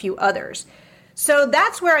believe a few others. So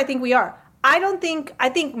that's where I think we are. I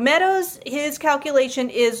think Meadows, his calculation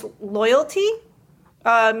is loyalty.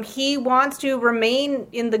 He wants to remain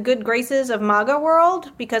in the good graces of MAGA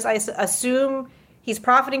world because I assume he's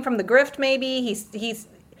profiting from the grift maybe. He's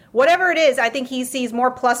whatever it is, I think he sees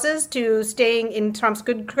more pluses to staying in Trump's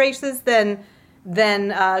good graces than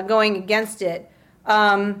going against it.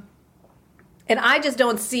 And I just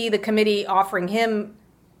don't see the committee offering him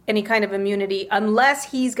any kind of immunity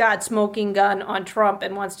unless he's got smoking gun on Trump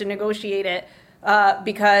and wants to negotiate it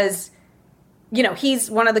because,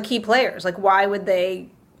 he's one of the key players. Like, why would they,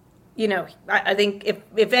 I think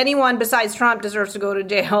if anyone besides Trump deserves to go to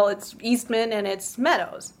jail, it's Eastman and it's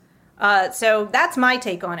Meadows. So that's my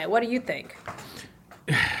take on it. What do you think?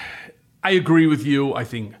 I agree with you. I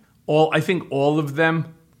think all of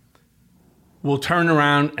them will turn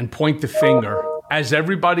around and point the finger, as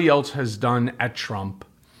everybody else has done at Trump,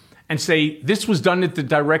 and say this was done at the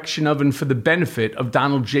direction of and for the benefit of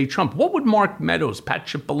Donald J. Trump. What would Mark Meadows, Pat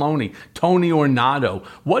Cipollone, Tony Ornato,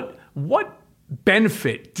 what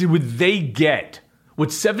benefit would they get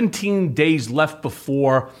with 17 days left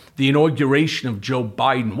before the inauguration of Joe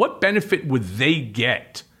Biden? What benefit would they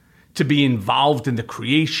get to be involved in the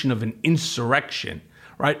creation of an insurrection,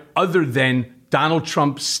 right? Other than Donald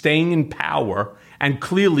Trump staying in power and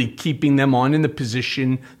clearly keeping them on in the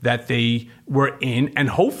position that they were in, and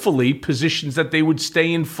hopefully positions that they would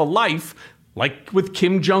stay in for life, like with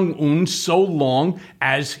Kim Jong-un, so long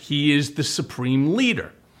as he is the supreme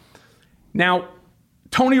leader. Now,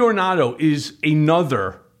 Tony Ornato is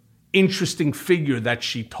another interesting figure that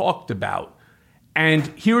she talked about. And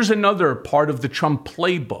here's another part of the Trump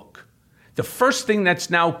playbook. The first thing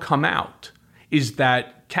that's now come out is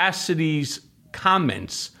that Cassidy's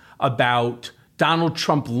comments about Donald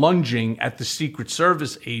Trump lunging at the Secret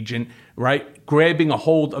Service agent, right, grabbing a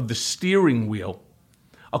hold of the steering wheel.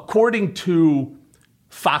 According to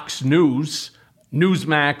Fox News,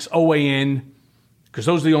 Newsmax, OAN, because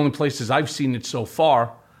those are the only places I've seen it so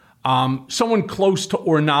far, someone close to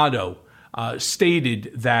Ornato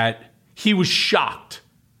stated that he was shocked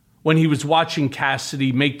when he was watching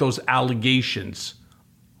Cassidy make those allegations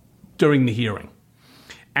during the hearing,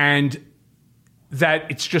 and that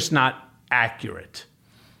it's just not accurate.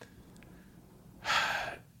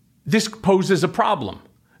 This poses a problem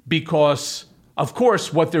because, of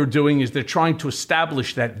course, what they're doing is they're trying to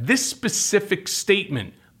establish that this specific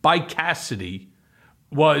statement by Cassidy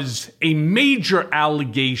was a major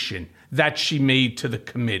allegation that she made to the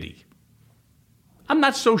committee. I'm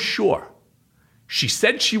not so sure. She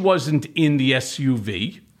said she wasn't in the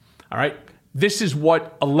SUV. All right. This is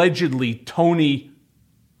what allegedly Tony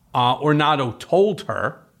Ornato told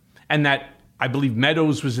her, and that I believe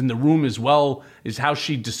Meadows was in the room as well, is how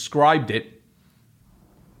she described it.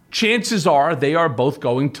 Chances are they are both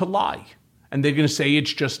going to lie, and they're going to say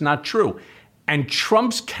it's just not true. And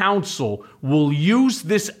Trump's counsel will use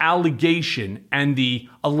this allegation and the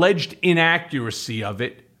alleged inaccuracy of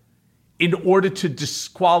it in order to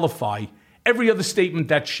disqualify every other statement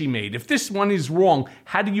that she made. If this one is wrong,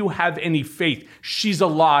 how do you have any faith? She's a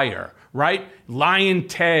liar, right? Lying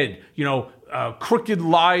Ted, crooked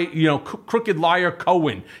liar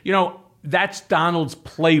Cohen. That's Donald's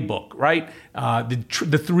playbook, right?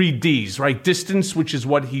 The 3 Ds, right? Distance, which is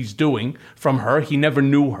what he's doing from her. He never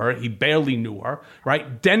knew her. He barely knew her,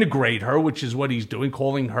 right? Denigrate her, which is what he's doing,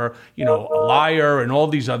 calling her, a liar and all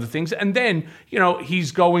these other things. And then,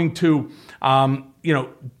 he's going to,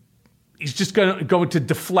 he's just going to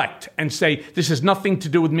deflect and say, this has nothing to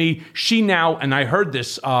do with me. She now, and I heard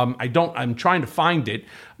this, I'm trying to find it,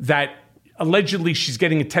 that allegedly she's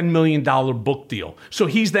getting a $10 million book deal. So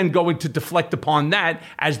he's then going to deflect upon that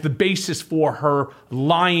as the basis for her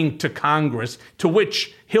lying to Congress, to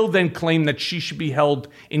which he'll then claim that she should be held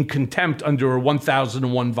in contempt under a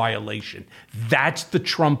 1001 violation. That's the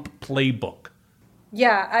Trump playbook.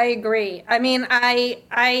 Yeah, I agree. I mean,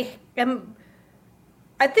 I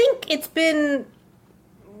think it's been,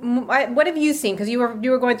 what have you seen? Because you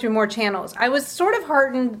were going through more channels. I was sort of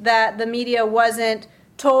heartened that the media wasn't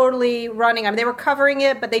totally running. I mean, they were covering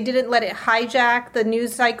it, but they didn't let it hijack the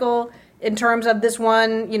news cycle in terms of this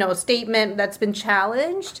one, statement that's been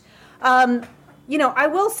challenged. I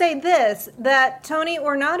will say this, that Tony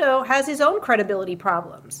Ornato has his own credibility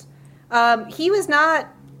problems. He was not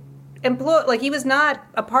employed, he was not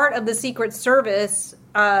a part of the Secret Service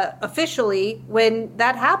officially when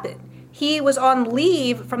that happened. He was on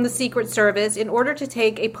leave from the Secret Service in order to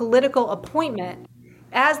take a political appointment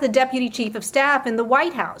as the deputy chief of staff in the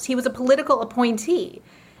White House. He was a political appointee.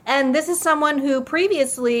 And this is someone who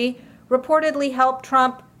previously reportedly helped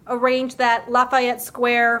Trump arrange that Lafayette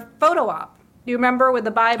Square photo op. Do you remember, with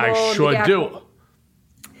the Bible? I sure do.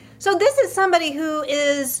 So this is somebody who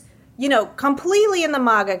is, completely in the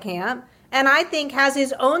MAGA camp, and I think has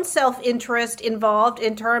his own self-interest involved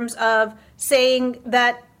in terms of saying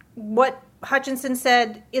that what Hutchinson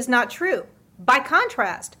said is not true. By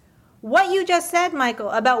contrast, what you just said, Michael,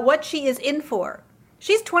 about what she is in for.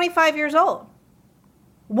 She's 25 years old.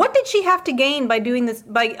 What did she have to gain by doing this,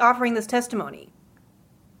 by offering this testimony?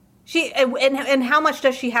 And how much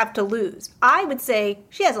does she have to lose? I would say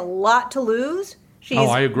she has a lot to lose. She's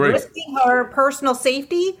I agree. risking her personal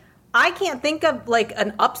safety. I can't think of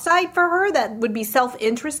an upside for her that would be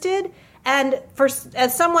self-interested. And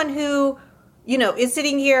as someone who, is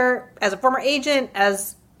sitting here as a former agent,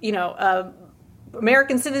 as,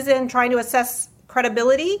 American citizen trying to assess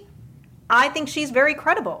credibility, I think she's very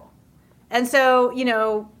credible. And so,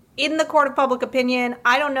 in the court of public opinion,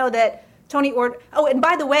 I don't know that Oh, and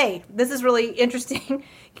by the way, this is really interesting.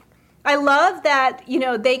 I love that,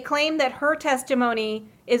 they claim that her testimony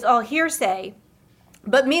is all hearsay,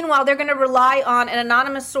 but meanwhile, they're going to rely on an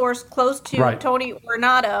anonymous source close to Tony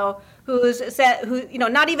Ornato,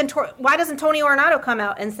 why doesn't Tony Ornato come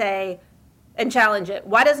out and say, and challenge it?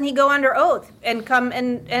 Why doesn't he go under oath and come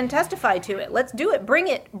and testify to it? Let's do it. Bring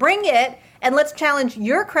it, and let's challenge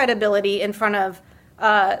your credibility in front of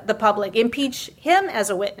the public. Impeach him as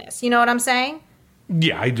a witness. You know what I'm saying?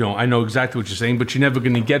 Yeah, I don't. I know exactly what you're saying, but you're never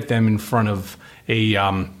going to get them in front of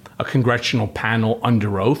a congressional panel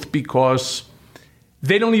under oath because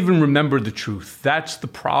they don't even remember the truth. That's the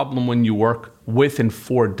problem when you work with and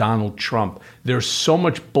for Donald Trump. There's so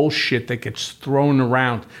much bullshit that gets thrown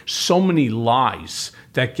around, so many lies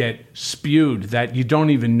that get spewed that you don't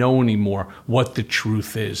even know anymore what the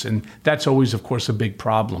truth is. And that's always, of course, a big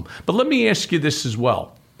problem. But let me ask you this as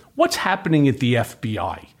well. What's happening at the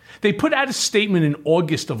FBI? They put out a statement in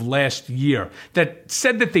August of last year that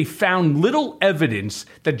said that they found little evidence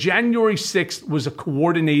that January 6th was a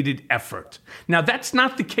coordinated effort. Now, that's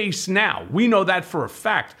not the case now. We know that for a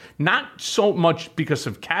fact, not so much because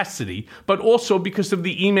of Cassidy, but also because of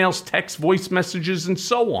the emails, texts, voice messages, and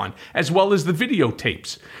so on, as well as the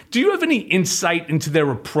videotapes. Do you have any insight into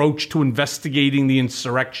their approach to investigating the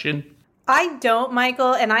insurrection? I don't,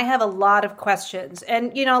 Michael, and I have a lot of questions.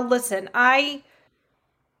 And, listen, I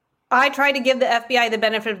try to give the FBI the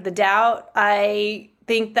benefit of the doubt. I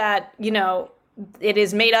think that, it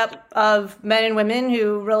is made up of men and women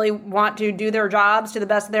who really want to do their jobs to the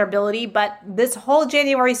best of their ability. But this whole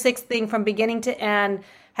January 6th thing from beginning to end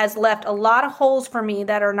has left a lot of holes for me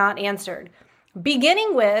that are not answered.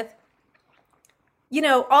 beginning with,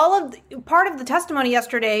 part of the testimony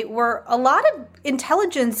yesterday were a lot of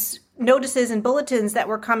intelligence notices and bulletins that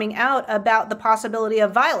were coming out about the possibility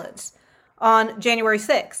of violence on January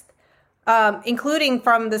 6th, including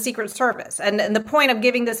from the Secret Service. And the point of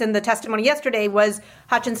giving this in the testimony yesterday was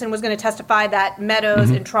Hutchinson was going to testify that Meadows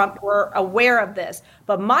and Trump were aware of this.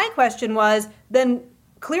 But my question was, then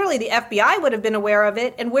clearly the FBI would have been aware of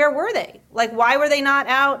it, and where were they? Like, why were they not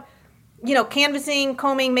out, canvassing,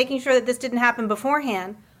 combing, making sure that this didn't happen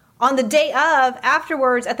beforehand? On the day of,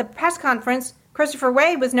 afterwards, at the press conference, Christopher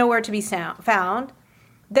Wray was nowhere to be found.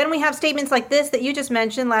 Then we have statements like this that you just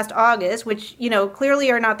mentioned last August, which,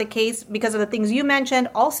 clearly are not the case because of the things you mentioned.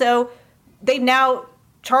 Also, they've now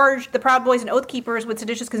charged the Proud Boys and Oath Keepers with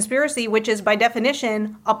seditious conspiracy, which is by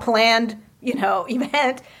definition a planned,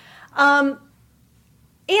 event.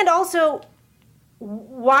 And also,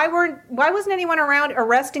 why wasn't anyone around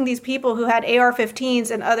arresting these people who had AR-15s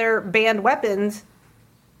and other banned weapons,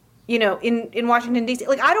 in Washington, D.C.?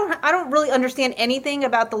 Like, I don't really understand anything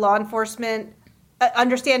about the law enforcement.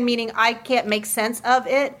 Understand meaning I can't make sense of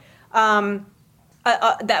it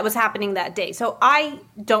that was happening that day. So I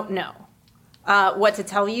don't know what to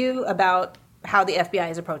tell you about how the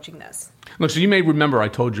FBI is approaching this. Look, so you may remember I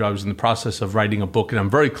told you I was in the process of writing a book, and I'm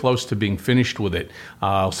very close to being finished with it.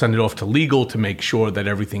 I'll send it off to legal to make sure that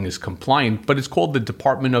everything is compliant, but it's called the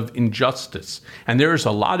Department of Injustice. And there's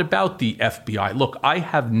a lot about the FBI. Look, I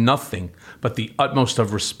have nothing but the utmost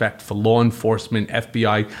of respect for law enforcement,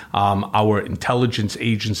 FBI, our intelligence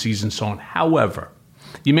agencies, and so on. However,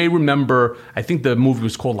 you may remember, I think the movie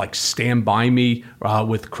was called Stand By Me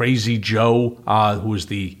with Crazy Joe, who was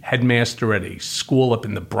the headmaster at a school up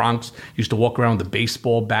in the Bronx, used to walk around with a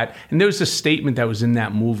baseball bat. And there was a statement that was in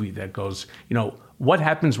that movie that goes, what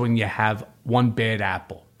happens when you have one bad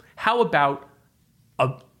apple? How about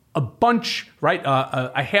a bunch, right?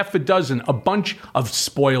 A half a dozen, a bunch of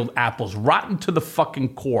spoiled apples, rotten to the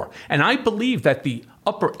fucking core. And I believe that the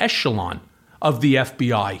upper echelon of the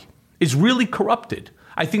FBI is really corrupted.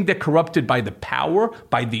 I think they're corrupted by the power,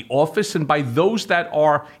 by the office, and by those that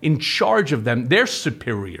are in charge of them, their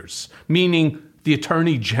superiors, meaning the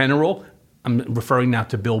Attorney General, I'm referring now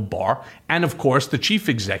to Bill Barr, and of course the chief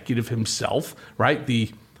executive himself, right,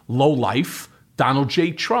 the lowlife Donald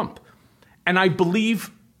J. Trump. And I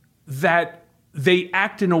believe that they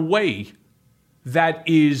act in a way that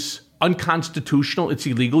is unconstitutional. It's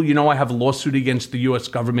illegal. I have a lawsuit against the U.S.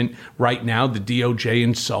 government right now, the DOJ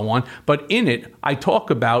and so on. But in it, I talk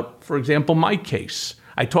about, for example, my case.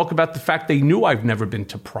 I talk about the fact they knew I've never been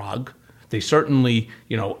to Prague. They certainly,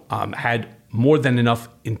 had more than enough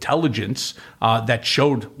intelligence that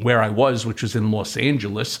showed where I was, which was in Los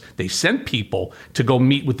Angeles. They sent people to go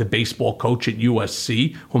meet with the baseball coach at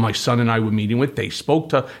USC, who my son and I were meeting with. They spoke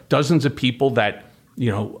to dozens of people that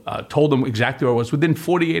told them exactly where I was. Within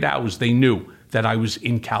 48 hours, they knew that I was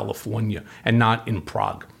in California and not in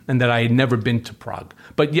Prague, and that I had never been to Prague.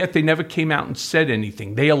 But yet they never came out and said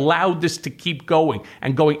anything. They allowed this to keep going,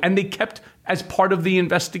 and they kept as part of the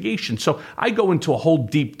investigation. So I go into a whole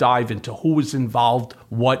deep dive into who was involved,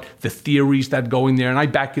 what the theories that go in there, and I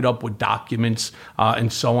back it up with documents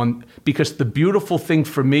and so on. Because the beautiful thing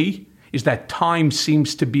for me is that time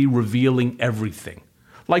seems to be revealing everything.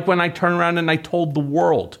 Like when I turn around and I told the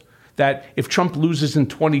world that if Trump loses in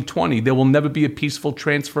 2020, there will never be a peaceful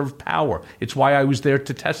transfer of power. It's why I was there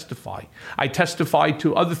to testify. I testified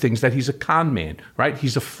to other things, that he's a con man, right?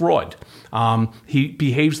 He's a fraud. He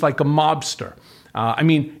behaves like a mobster.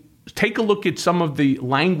 Take a look at some of the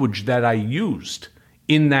language that I used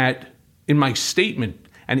in my statement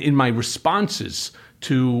and in my responses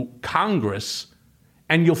to Congress,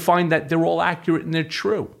 and you'll find that they're all accurate and they're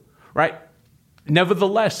true, right?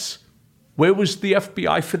 Nevertheless, where was the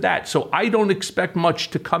FBI for that? So I don't expect much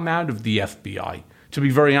to come out of the FBI, to be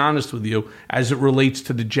very honest with you, as it relates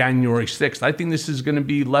to the January 6th. I think this is going to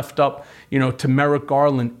be left up, to Merrick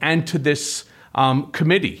Garland and to this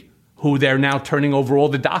committee, who they're now turning over all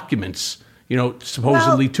the documents,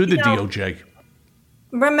 supposedly to the DOJ.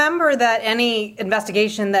 Remember that any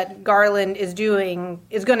investigation that Garland is doing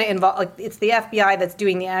is going to involve, it's the FBI that's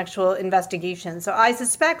doing the actual investigation. So I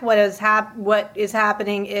suspect what is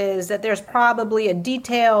happening is that there's probably a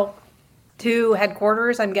detail to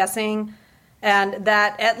headquarters, I'm guessing, and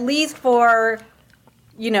that at least for,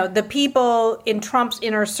 the people in Trump's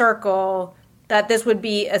inner circle, that this would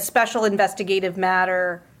be a special investigative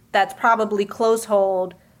matter that's probably close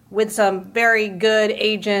hold with some very good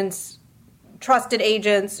agents, trusted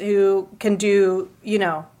agents who can do,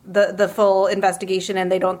 the full investigation,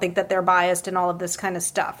 and they don't think that they're biased and all of this kind of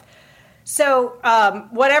stuff. So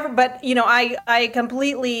whatever, but I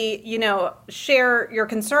completely share your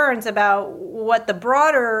concerns about what the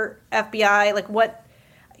broader FBI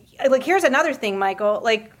here's another thing, Michael.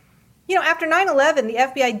 After 9/11, the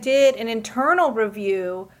FBI did an internal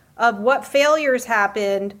review of what failures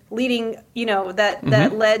happened leading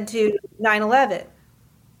that led to 9/11.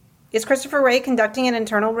 Is Christopher Wray conducting an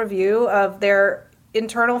internal review of their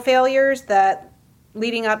internal failures that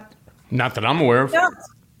leading up? Not that I'm aware of. No,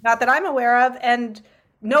 not that I'm aware of, and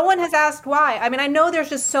no one has asked why. I mean, I know there's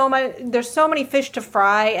just so many fish to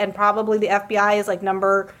fry, and probably the FBI is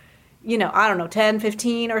number, 10,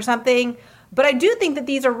 15 or something. But I do think that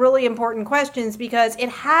these are really important questions because it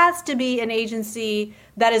has to be an agency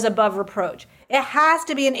that is above reproach. It has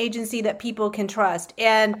to be an agency that people can trust.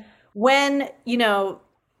 And when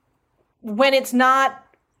it's not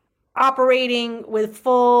operating with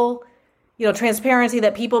full, transparency,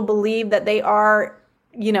 that people believe that they are,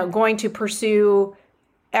 going to pursue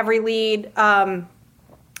every lead, I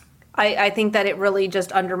think that it really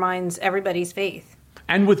just undermines everybody's faith.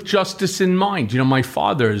 And with justice in mind. My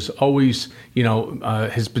father's always,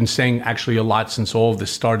 has been saying actually a lot since all of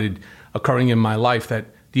this started occurring in my life that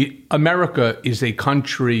America is a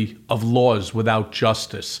country of laws without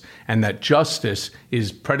justice, and that justice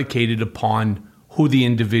is predicated upon who the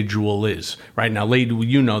individual is. Right now, Lady,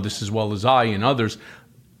 you know this as well as I and others,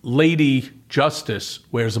 Lady Justice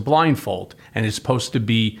wears a blindfold and is supposed to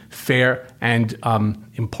be fair and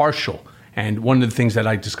impartial. And one of the things that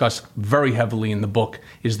I discuss very heavily in the book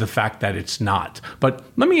is the fact that it's not. But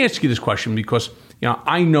let me ask you this question because,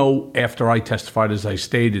 I know after I testified, as I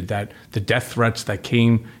stated, that the death threats that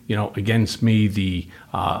came, against me, the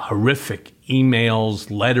horrific emails,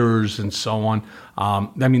 letters, and so on,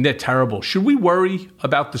 they're terrible. Should we worry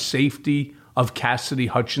about the safety of Cassidy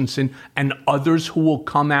Hutchinson and others who will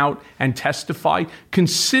come out and testify,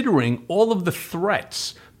 considering all of the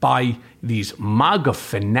threats by these MAGA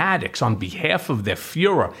fanatics on behalf of their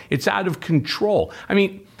Fuhrer? It's out of control.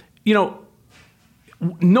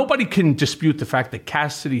 Nobody can dispute the fact that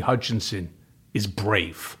Cassidy Hutchinson is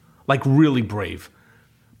brave, really brave.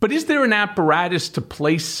 But is there an apparatus to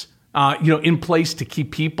place, in place to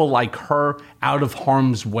keep people like her out of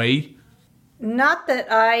harm's way? Not that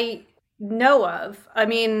I know of.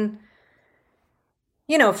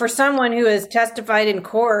 For someone who has testified in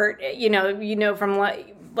court, from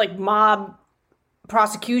mob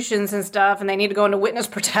prosecutions and stuff, and they need to go into witness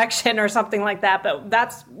protection or something like that. But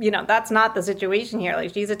that's not the situation here.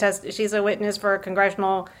 She's a witness for a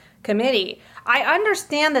congressional committee. I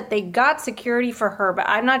understand that they got security for her, but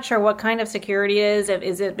I'm not sure what kind of security it is.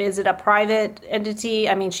 Is it a private entity?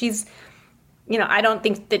 She's, I don't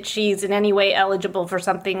think that she's in any way eligible for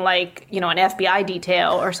something like, an FBI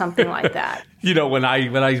detail or something like that. When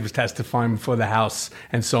I was testifying before the House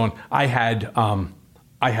and so on, I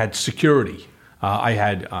had security. I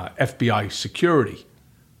had FBI security.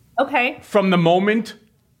 Okay. From the moment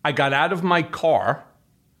I got out of my car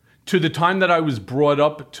to the time that I was brought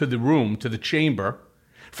up to the room, to the chamber,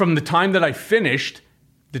 from the time that I finished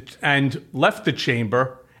and left the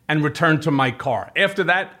chamber and returned to my car. After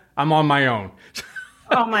that, I'm on my own.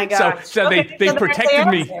 Oh my gosh. So they protected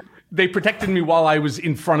me. They protected me while I was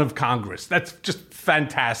in front of Congress. That's just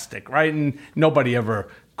fantastic, right? And nobody ever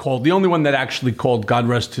called. The only one that actually called, God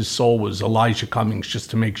rest his soul, was Elijah Cummings, just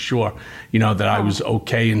to make sure, that I was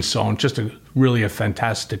okay and so on. Just really a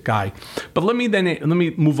fantastic guy. But let me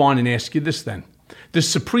move on and ask you this then. The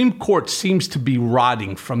Supreme Court seems to be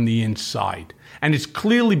rotting from the inside, and it's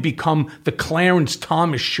clearly become the Clarence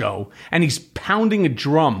Thomas show, and he's pounding a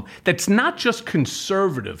drum that's not just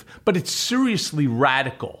conservative, but it's seriously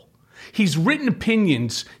radical. His written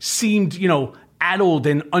opinions seemed, addled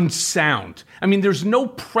and unsound. There's no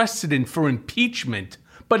precedent for impeachment,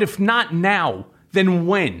 but if not now, then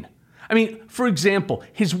when? For example,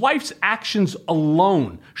 his wife's actions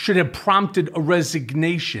alone should have prompted a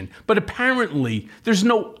resignation, but apparently there's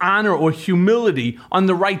no honor or humility on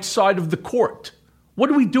the right side of the court. What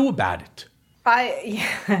do we do about it?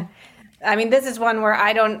 This is one where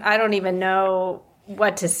I don't even know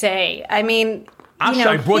what to say. Asha,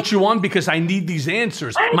 I brought you on because I need these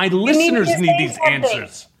answers. My listeners need these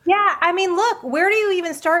answers. Yeah, look, where do you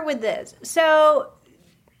even start with this? So,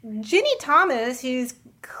 Ginny Thomas, who's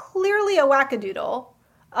clearly a wackadoodle,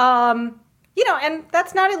 and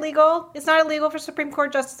that's not illegal. It's not illegal for Supreme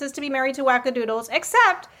Court justices to be married to wackadoodles,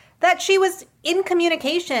 except that she was in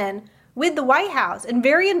communication with the White House and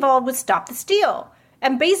very involved with Stop the Steal.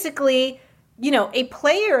 And basically, a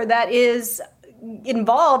player that is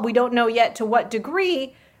involved, we don't know yet to what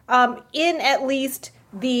degree, in at least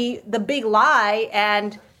the big lie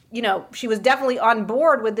and she was definitely on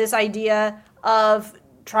board with this idea of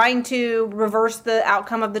trying to reverse the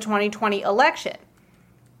outcome of the 2020 election.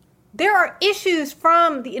 There are issues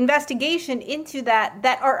from the investigation into that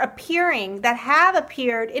have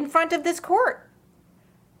appeared in front of this court.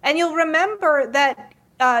 And you'll remember that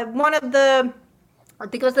one of the, I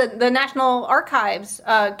think it was the National Archives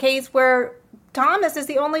case where Thomas is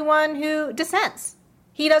the only one who dissents.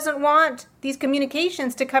 He doesn't want these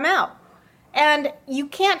communications to come out. And you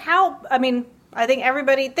can't help, I think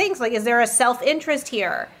everybody thinks, is there a self-interest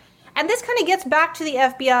here? And this kind of gets back to the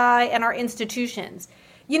FBI and our institutions.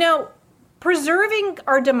 Preserving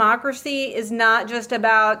our democracy is not just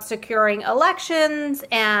about securing elections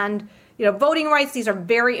and, voting rights. These are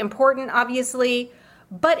very important, obviously.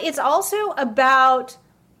 But it's also about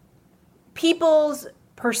people's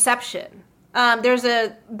perception. There's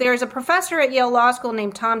a professor at Yale Law School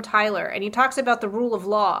named Tom Tyler, and he talks about the rule of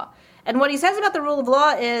law. And what he says about the rule of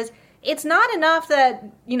law is it's not enough that,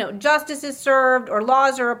 justice is served or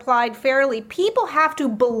laws are applied fairly. People have to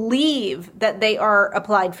believe that they are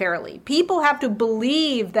applied fairly. People have to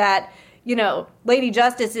believe that, Lady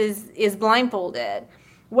Justice is blindfolded.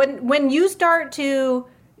 When you start to,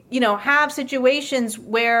 have situations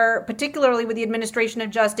where, particularly with the administration of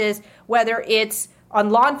justice, whether it's on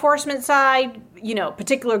law enforcement side,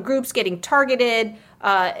 particular groups getting targeted,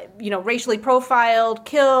 racially profiled,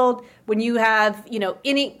 killed, when you have,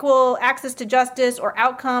 unequal access to justice or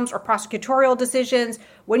outcomes or prosecutorial decisions,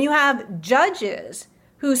 when you have judges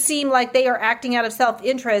who seem like they are acting out of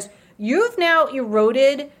self-interest, you've now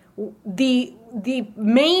eroded the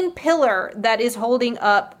main pillar that is holding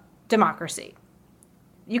up democracy.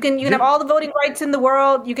 You can have all the voting rights in the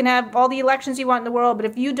world, you can have all the elections you want in the world, but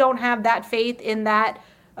if you don't have that faith in that,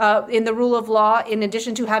 in the rule of law, in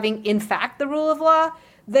addition to having, in fact, the rule of law,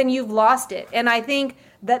 then you've lost it. And I think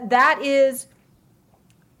that is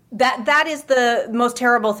the most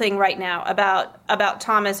terrible thing right now about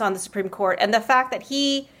Thomas on the Supreme Court, and the fact that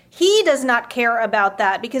he does not care about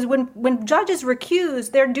that, because when judges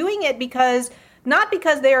recuse, they're doing it not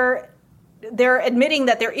because they're admitting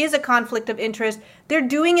that there is a conflict of interest. They're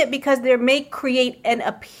doing it because they may create an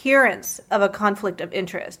appearance of a conflict of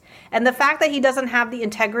interest. And the fact that he doesn't have the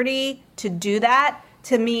integrity to do that,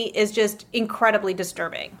 to me, is just incredibly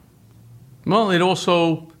disturbing. Well, it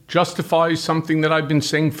also justifies something that I've been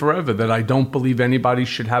saying forever, that I don't believe anybody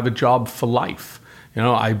should have a job for life.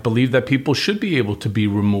 I believe that people should be able to be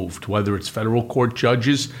removed, whether it's federal court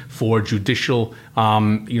judges for judicial,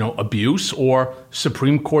 abuse, or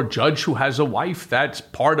Supreme Court judge who has a wife that's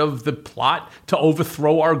part of the plot to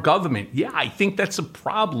overthrow our government. Yeah, I think that's a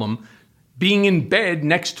problem, being in bed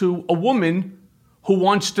next to a woman who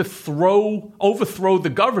wants to overthrow the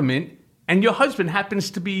government, and your husband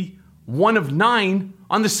happens to be one of 9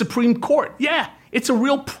 on the Supreme Court. Yeah, it's a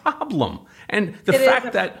real problem. And the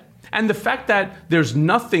fact that there's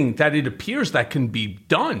nothing that it appears that can be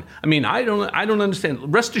done. I don't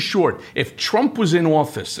understand. Rest assured, if Trump was in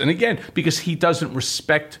office, and again, because he doesn't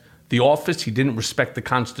respect the office, he didn't respect the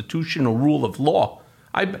Constitution or rule of law,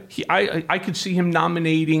 I could see him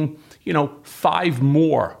nominating, 5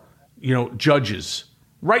 more, judges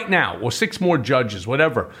right now, or 6 more judges,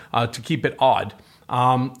 whatever, to keep it odd.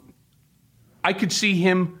 I could see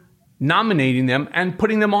him nominating them and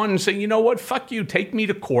putting them on and saying, you know what, fuck you, take me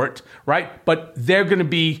to court, right? But they're going to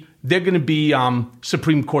be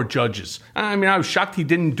Supreme Court judges. I was shocked he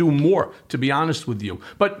didn't do more, to be honest with you.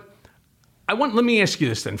 But let me ask you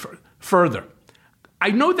this then further.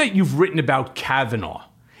 I know that you've written about Kavanaugh.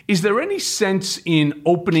 Is there any sense in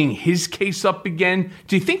opening his case up again?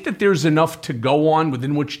 Do you think that there's enough to go on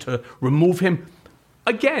within which to remove him?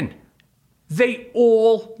 Again, they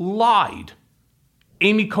all lied.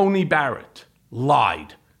 Amy Coney Barrett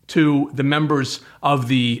lied to the members of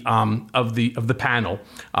the panel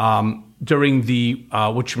during the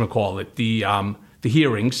the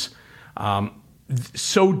hearings.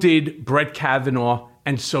 So did Brett Kavanaugh,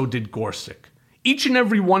 and so did Gorsuch. Each and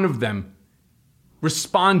every one of them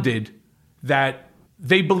responded that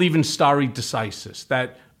they believe in stare decisis,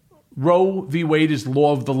 that Roe v. Wade is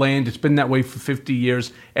law of the land. It's been that way for 50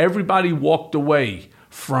 years. Everybody walked away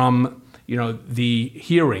from the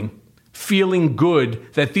hearing feeling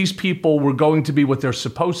good that these people were going to be what they're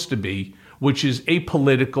supposed to be, which is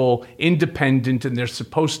apolitical, independent, and they're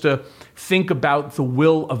supposed to think about the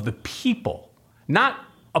will of the people, not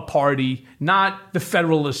a party, not the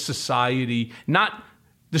Federalist Society, not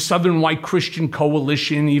the Southern White Christian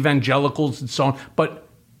Coalition, evangelicals, and so on, but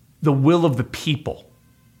the will of the people.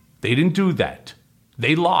 They didn't do that.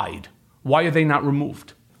 They lied. Why are they not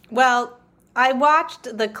removed? Well, I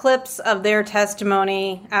watched the clips of their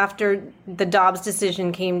testimony after the Dobbs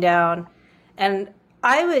decision came down, and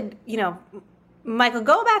I would, Michael,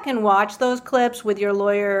 go back and watch those clips with your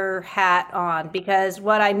lawyer hat on, because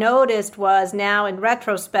what I noticed was, now in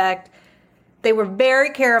retrospect, they were very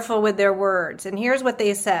careful with their words. And here's what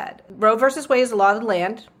they said. Roe versus Wade is the law of the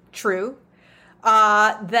land. True.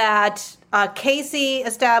 That Casey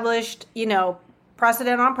established,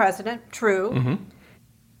 precedent on precedent. True. Mm-hmm.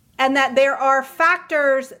 And that there are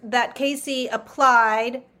factors that Casey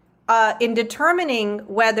applied in determining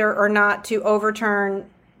whether or not to overturn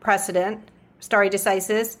precedent, stare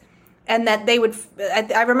decisis, and that they would,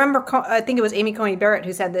 I remember, I think it was Amy Coney Barrett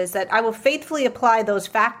who said this, that I will faithfully apply those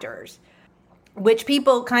factors, which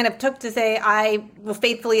people kind of took to say, I will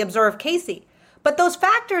faithfully observe Casey. But those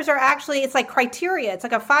factors are actually, it's like criteria. It's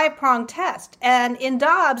like a 5-prong test. And in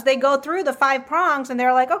Dobbs, they go through the 5 prongs and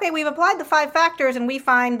they're like, okay, we've applied the 5 factors and we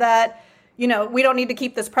find that, we don't need to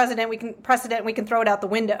keep this precedent. We can throw it out the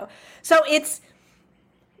window. So it's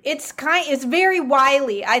very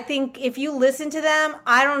wily. I think if you listen to them,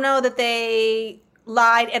 I don't know that they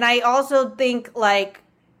lied. And I also think, I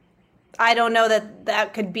don't know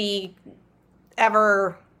that could be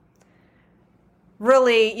ever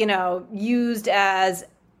really, used as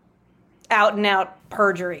out and out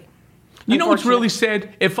perjury. You know what's really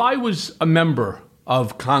sad? If I was a member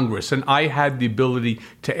of Congress and I had the ability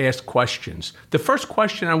to ask questions, the first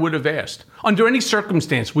question I would have asked, under any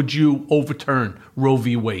circumstance, would you overturn Roe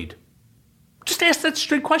v. Wade? Just ask that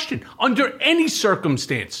straight question. Under any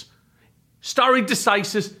circumstance, stare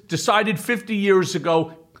decisis, decided 50 years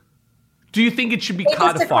ago, do you think it should be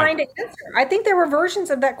codified? Just declined to answer. I think there were versions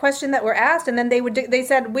of that question that were asked, and then they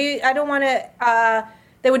said, I don't want to,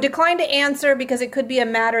 they would decline to answer because it could be a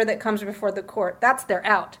matter that comes before the court. That's their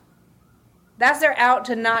out. That's their out,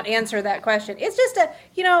 to not answer that question. It's just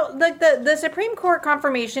the Supreme Court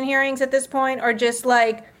confirmation hearings at this point are just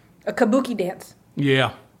like a kabuki dance.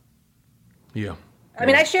 Yeah. I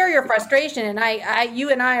mean, I share your frustration, and you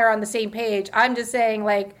and I are on the same page. I'm just saying,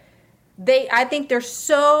 I think they're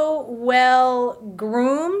so well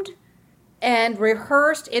groomed and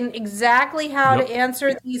rehearsed in exactly how to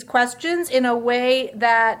answer these questions in a way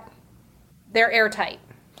that they're airtight.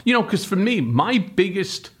 Because for me, my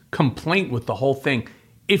biggest complaint with the whole thing,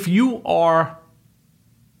 if you are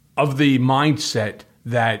of the mindset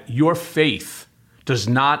that your faith does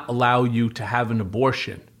not allow you to have an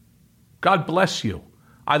abortion, God bless you.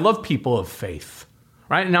 I love people of faith.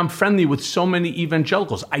 Right? And I'm friendly with so many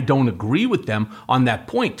evangelicals. I don't agree with them on that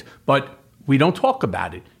point, but we don't talk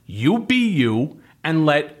about it. You be you and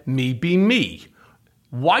let me be me.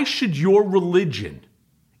 Why should your religion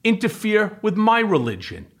interfere with my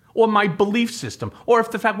religion or my belief system? Or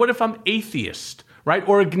what if I'm atheist, right?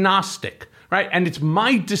 Or agnostic, right? And it's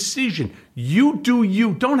my decision. You do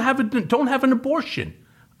you. Don't have an abortion.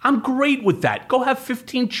 I'm great with that. Go have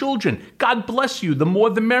 15 children. God bless you. The more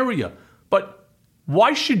the merrier. But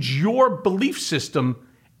why should your belief system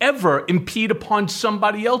ever impede upon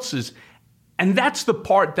somebody else's? And that's the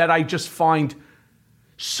part that I just find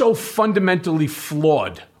so fundamentally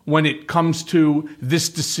flawed when it comes to this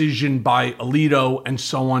decision by Alito and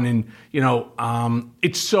so on. And,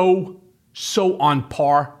 it's so on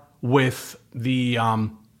par with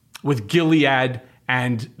with Gilead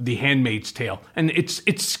and The Handmaid's Tale. And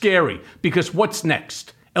it's scary, because what's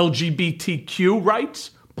next? LGBTQ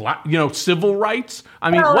rights? Civil rights. I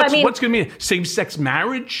mean, what's going to be same-sex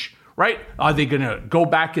marriage, right? Are they going to go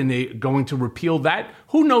back and they're going to repeal that?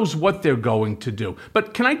 Who knows what they're going to do?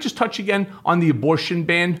 But can I just touch again on the abortion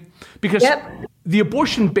ban? Because the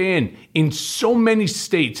abortion ban in so many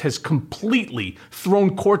states has completely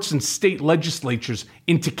thrown courts and state legislatures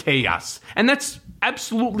into chaos. And that's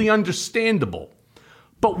absolutely understandable.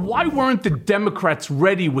 But why weren't the Democrats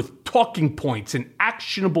ready with talking points and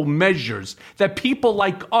actionable measures that people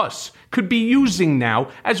like us could be using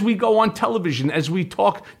now as we go on television, as we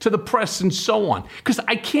talk to the press and so on? Because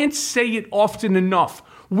I can't say it often enough.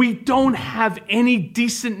 We don't have any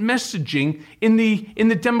decent messaging in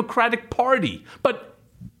the Democratic Party. But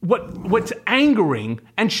what's angering,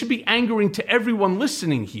 and should be angering to everyone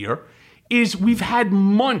listening here, is we've had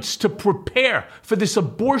months to prepare for this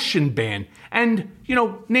abortion ban. And,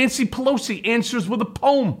 Nancy Pelosi answers with a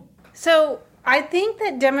poem. So I think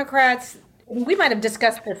that Democrats, we might have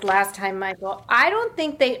discussed this last time, Michael. I don't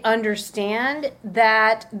think they understand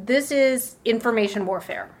that this is information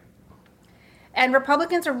warfare. And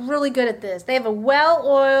Republicans are really good at this. They have a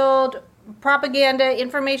well-oiled propaganda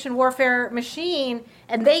information warfare machine,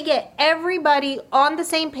 and they get everybody on the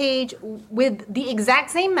same page with the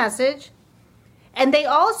exact same message. And they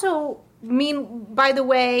also mean, by the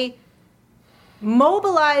way,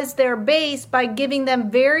 mobilize their base by giving them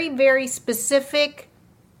very, very specific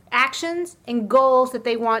actions and goals that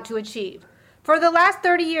they want to achieve. For the last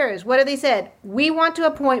 30 years, what have they said? We want to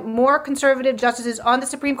appoint more conservative justices on the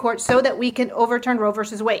Supreme Court so that we can overturn Roe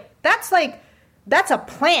versus Wade. That's a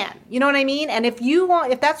plan. You know what I mean? And if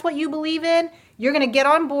that's what you believe in, you're going to get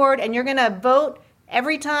on board and you're going to vote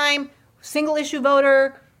every time, single issue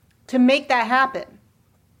voter, to make that happen.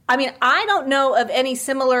 I mean, I don't know of any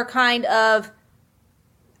similar kind of,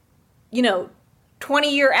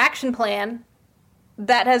 20-year action plan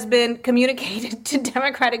that has been communicated to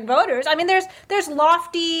Democratic voters. I mean, there's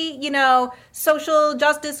lofty, social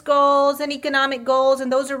justice goals and economic goals,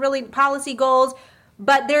 and those are really policy goals.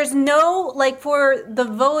 But there's no, for the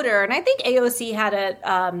voter, and I think AOC had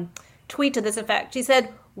a tweet to this effect. She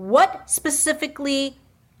said, what specifically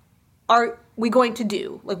are we going to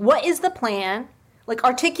do? What is the plan?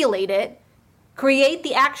 Articulate it, create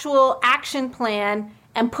the actual action plan,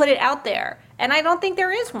 and put it out there. And I don't think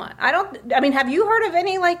there is one. Have you heard of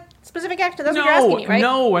any specific action? That's what you're asking me, right?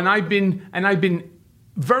 No, and I've been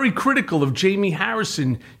very critical of Jamie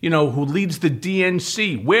Harrison, who leads the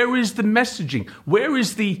DNC. Where is the messaging? Where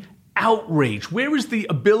is the outrage? Where is the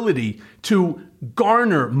ability to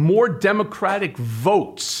garner more Democratic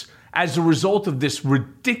votes as a result of this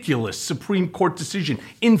ridiculous Supreme Court decision?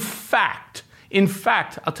 In fact,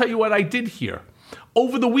 I'll tell you what I did here.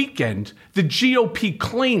 Over the weekend, the GOP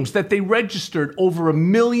claims that they registered over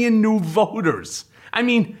 1 million new voters. I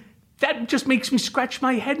mean, that just makes me scratch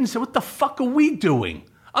my head and say, what the fuck are we doing?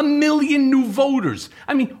 1 million new voters.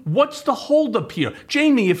 I mean, what's the holdup here?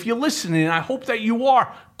 Jamie, if you're listening, and I hope that you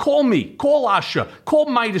are, call me, call Asha, call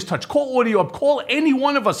Midas Touch, call Audio Up, call any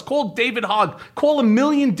one of us, call David Hogg, call 1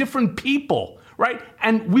 million different people, right?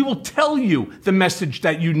 And we will tell you the message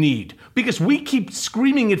that you need, because we keep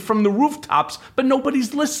screaming it from the rooftops, but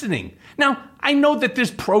nobody's listening. Now, I know that there's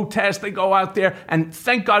protests, they go out there, and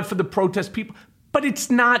thank God for the protest people, but it's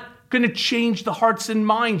not going to change the hearts and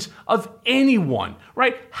minds of anyone,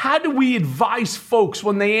 right? How do we advise folks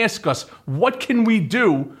when they ask us, what can we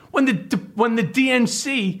do, when the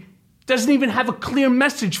DNC doesn't even have a clear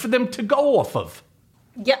message for them to go off of?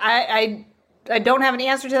 Yeah, I don't have an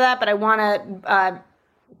answer to that, but I want to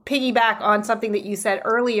piggyback on something that you said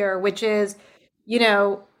earlier, which is, you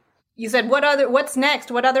said, what's next?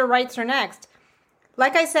 What other rights are next?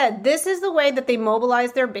 Like I said, this is the way that they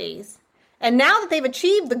mobilize their base. And now that they've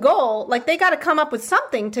achieved the goal, they got to come up with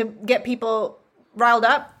something to get people riled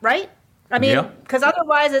up, right? I mean, because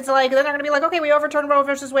otherwise it's they're not going to be okay, we overturned Roe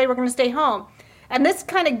versus Wade, we're going to stay home. And this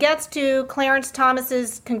kind of gets to Clarence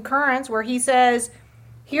Thomas's concurrence, where he says,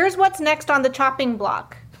 here's what's next on the chopping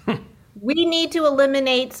block. We need to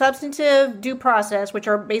eliminate substantive due process, which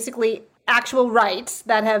are basically actual rights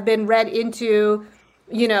that have been read into,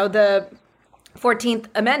 the 14th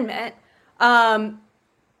Amendment.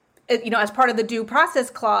 As part of the due process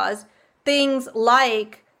clause, things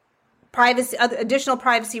like privacy, additional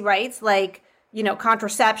privacy rights, like,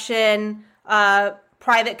 contraception,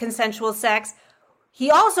 private consensual sex. He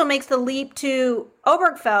also makes the leap to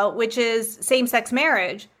Obergefell, which is same-sex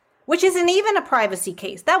marriage, which isn't even a privacy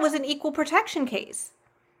case. That was an equal protection case.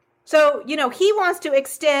 So, he wants to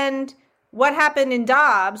extend what happened in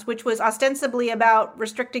Dobbs, which was ostensibly about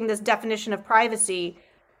restricting this definition of privacy,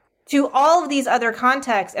 to all of these other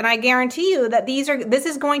contexts. And I guarantee you that this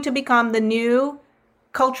is going to become the new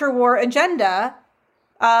culture war agenda.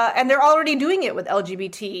 And they're already doing it with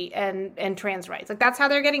LGBT and trans rights.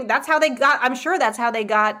 I'm sure that's how they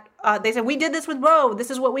got, they said, we did this with Roe.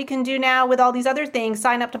 This is what we can do now with all these other things.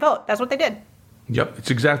 Sign up to vote. That's what they did. Yep,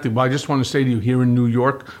 it's exactly. Well, I just want to say to you, here in New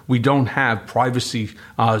York, we don't have privacy,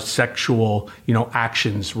 sexual,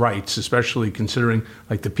 actions rights, especially considering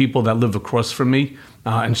the people that live across from me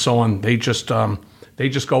and so on. They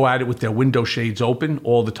just go at it with their window shades open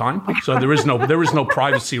all the time. So there is no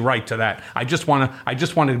privacy right to that. I just want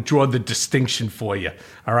to draw the distinction for you.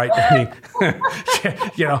 All right.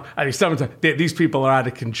 Sometimes these people are out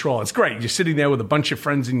of control. It's great. You're sitting there with a bunch of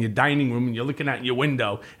friends in your dining room and you're looking out your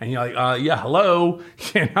window and you're like, hello,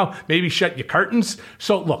 maybe shut your curtains.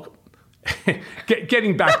 So look,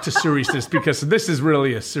 getting back to seriousness, because this is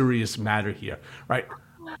really a serious matter here, right?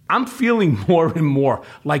 I'm feeling more and more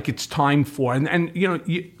like it's time for, and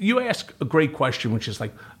you ask a great question, which is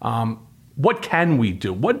what can we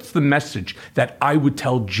do? What's the message that I would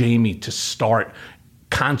tell Jamie to start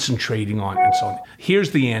concentrating on and so on?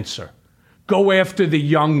 Here's the answer. Go after the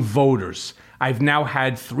young voters. I've now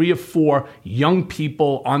had 3 or 4 young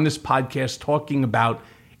people on this podcast talking about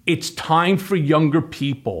It's time for younger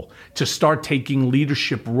people to start taking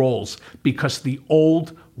leadership roles, because the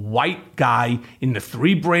old white guy in the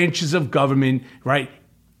three branches of government, right,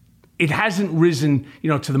 it hasn't risen,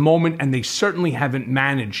 to the moment, and they certainly haven't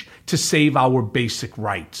managed to save our basic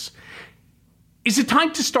rights. Is it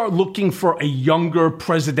time to start looking for a younger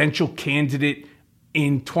presidential candidate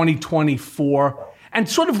in 2024 and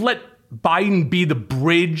sort of let Biden be the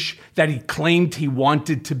bridge that he claimed he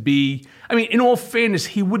wanted to be? I mean, in all fairness,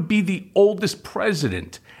 he would be the oldest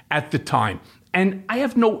president at the time. And I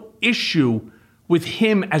have no issue with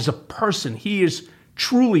him as a person. He is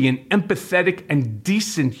truly an empathetic and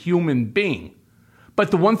decent human being. But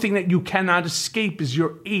the one thing that you cannot escape is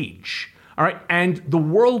your age. All right. And the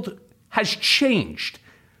world has changed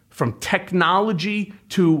from technology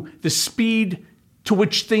to the speed to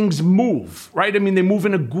which things move, right? I mean, they move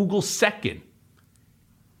in a Google second.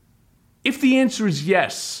 If the answer is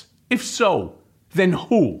yes, if so, then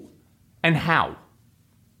who and how?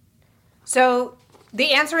 So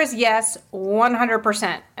the answer is yes,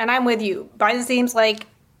 100%. And I'm with you. Biden seems like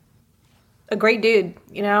a great dude,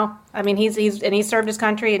 I mean, he's served his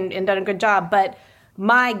country and done a good job. But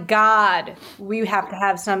my God, we have to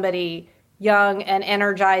have somebody young and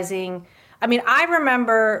energizing. I mean, I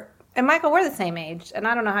remember, and Michael, we're the same age, and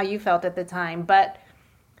I don't know how you felt at the time, but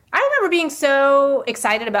I remember being so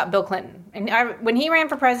excited about Bill Clinton. And when he ran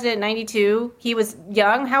for president in 92, he was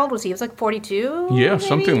young. How old was he? He was like 42? Yeah, maybe?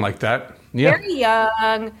 Something like that. Yeah. Very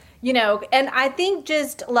young, and I think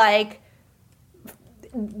just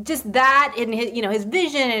that in his, his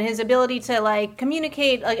vision and his ability to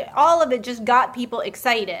communicate, all of it just got people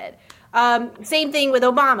excited. Same thing with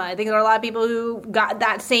Obama. I think there are a lot of people who got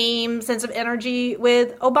that same sense of energy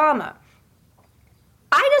with Obama.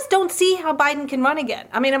 I just don't see how Biden can run again.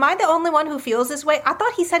 I mean, am I the only one who feels this way? I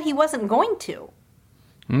thought he said he wasn't going to.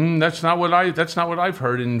 That's not what I've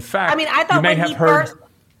heard. In fact, I mean, I thought you may when have he heard. first,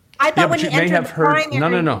 I thought when he entered the primary.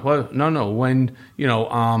 No.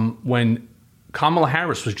 When Kamala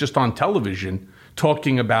Harris was just on television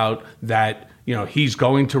talking about that, he's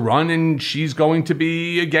going to run and she's going to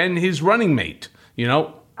be again his running mate.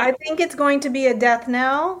 I think it's going to be a death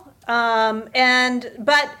knell.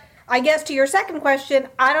 But I guess to your second question,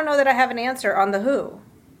 I don't know that I have an answer on the who.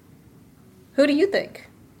 Who do you think?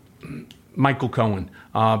 Michael Cohen.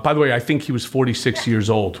 By the way, I think he was 46 years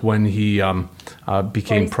old when he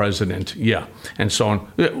became president. Yeah, and so on.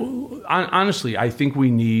 Honestly, I think we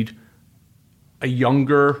need a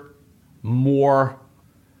younger, more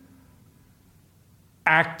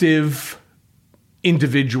active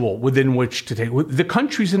individual within which to take. The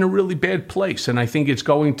country's in a really bad place, and I think it's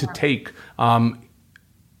going to take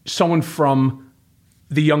someone from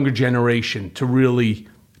the younger generation to really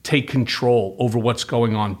take control over what's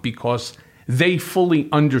going on, because they fully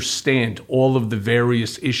understand all of the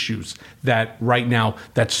various issues that right now,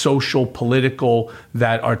 that social, political,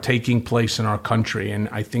 that are taking place in our country. And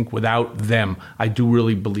I think without them, I do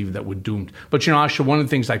really believe that we're doomed. But Asha, one of the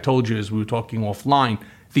things I told you as we were talking offline,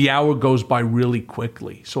 the hour goes by really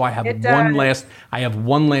quickly. So I have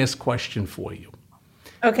one last question for you.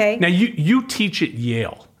 Okay. Now you teach at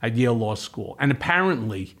Yale Law School, and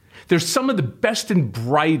apparently there's some of the best and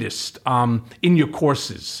brightest in your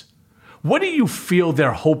courses. What do you feel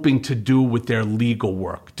they're hoping to do with their legal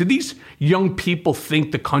work? Do these young people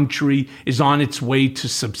think the country is on its way to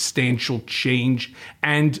substantial change?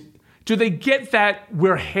 And do they get that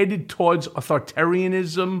we're headed towards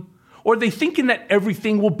authoritarianism? Or are they thinking that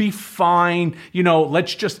everything will be fine?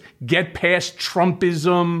 Let's just get past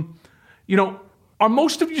Trumpism. Are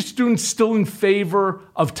most of your students still in favor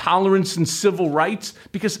of tolerance and civil rights?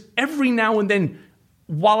 Because every now and then,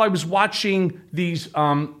 while I was watching these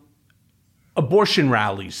abortion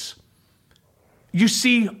rallies, you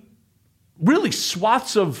see really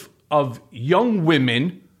swaths of young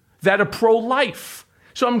women that are pro-life.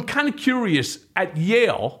 So I'm kind of curious, at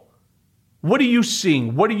Yale, what are you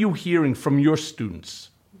seeing? What are you hearing from your students?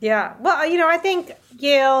 Yeah, well, I think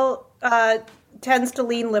Yale tends to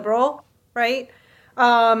lean liberal, right?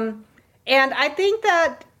 And I think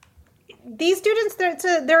that these students,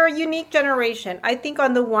 they're a unique generation. I think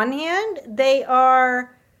on the one hand, they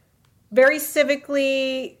are very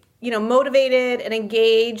civically, motivated and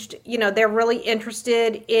engaged. They're really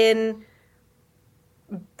interested in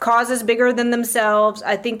causes bigger than themselves.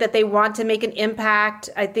 I think that they want to make an impact.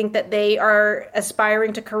 I think that they are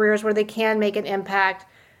aspiring to careers where they can make an impact.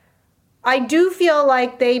 I do feel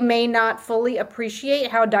like they may not fully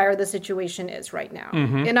appreciate how dire the situation is right now.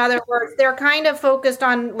 Mm-hmm. In other words, they're kind of focused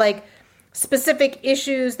on specific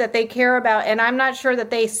issues that they care about. And I'm not sure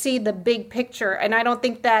that they see the big picture. And I don't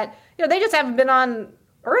think that, they just haven't been on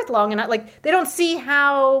earth long enough. Like, they don't see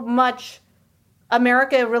how much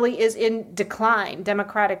America really is in decline,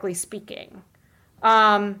 democratically speaking.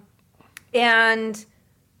 And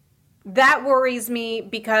that worries me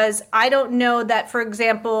because I don't know that, for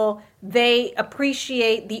example, they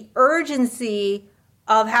appreciate the urgency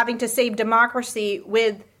of having to save democracy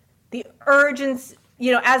with the urgency,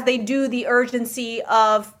 as they do the urgency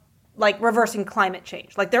of like reversing climate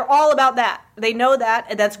change. Like, they're all about that. They know that,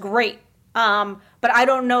 and that's great. But I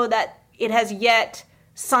don't know that it has yet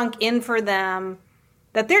sunk in for them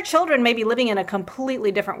that their children may be living in a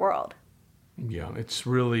completely different world. Yeah, it's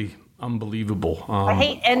really unbelievable. I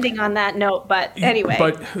hate ending on that note, but anyway.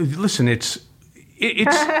 But listen, it's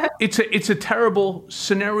a terrible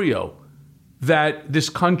scenario that this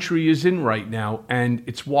country is in right now, and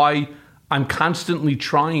it's why I'm constantly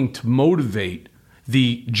trying to motivate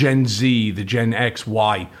the Gen Z, the Gen X,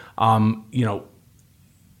 Y,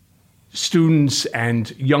 students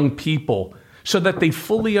and young people, so that they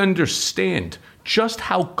fully understand just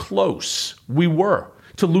how close we were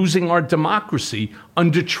to losing our democracy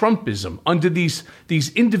under Trumpism, under these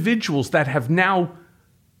individuals that have now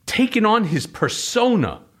taken on his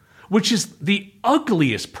persona, which is the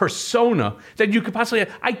ugliest persona that you could possibly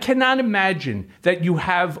have. I cannot imagine that you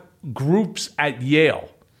have groups at Yale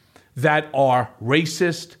that are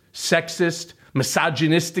racist, sexist,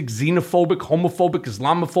 misogynistic, xenophobic, homophobic,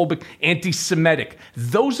 Islamophobic, anti-Semitic.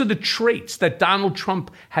 Those are the traits that Donald Trump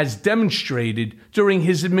has demonstrated during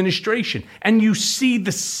his administration. And you see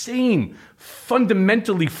the same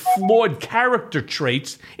fundamentally flawed character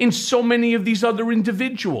traits in so many of these other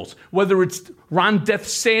individuals, whether it's Ron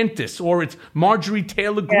DeSantis or it's Marjorie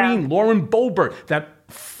Taylor Greene, Lauren Boebert, that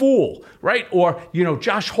fool, right? Or,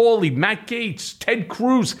 Josh Hawley, Matt Gaetz, Ted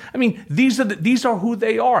Cruz. I mean, these are who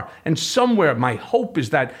they are. And somewhere my hope is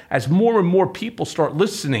that as more and more people start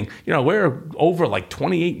listening, we're over like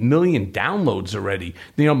 28 million downloads already.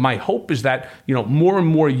 My hope is that, more and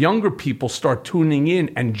more younger people start tuning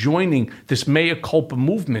in and joining this mea culpa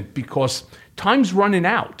movement, because time's running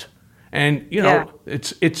out. And,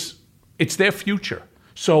 it's their future.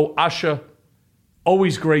 So, Asha,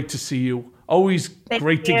 always great to see you. Always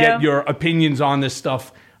great to get your opinions on this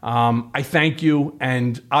stuff. I thank you,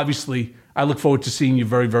 and obviously, I look forward to seeing you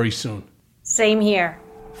very, very soon. Same here.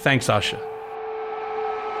 Thanks, Asha.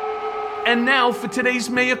 And now for today's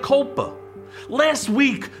mea culpa. Last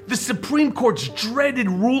week, the Supreme Court's dreaded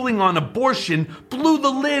ruling on abortion blew the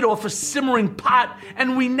lid off a simmering pot,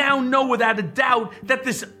 and we now know without a doubt that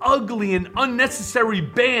this ugly and unnecessary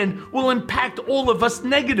ban will impact all of us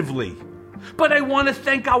negatively. But I want to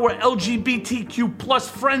thank our LGBTQ plus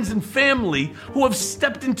friends and family who have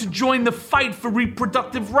stepped in to join the fight for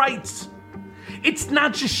reproductive rights. It's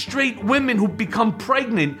not just straight women who become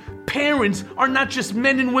pregnant. Parents are not just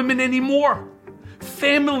men and women anymore.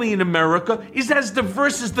 Family in America is as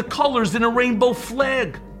diverse as the colors in a rainbow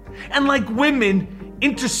flag. And like women,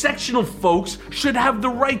 intersectional folks should have the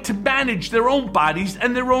right to manage their own bodies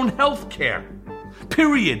and their own health care.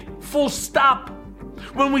 Period. Full stop.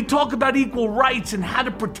 When we talk about equal rights and how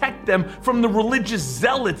to protect them from the religious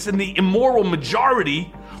zealots and the immoral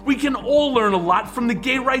majority, we can all learn a lot from the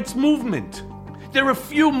gay rights movement. There are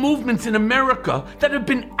few movements in America that have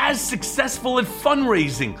been as successful at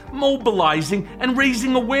fundraising, mobilizing, and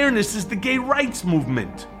raising awareness as the gay rights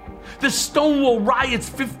movement. The Stonewall riots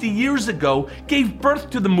 50 years ago gave birth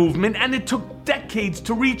to the movement, and it took decades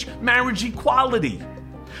to reach marriage equality.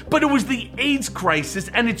 But it was the AIDS crisis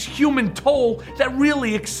and its human toll that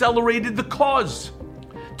really accelerated the cause.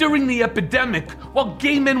 During the epidemic, while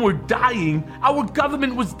gay men were dying, our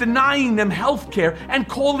government was denying them health care and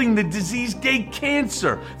calling the disease gay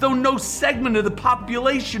cancer, though no segment of the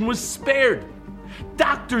population was spared.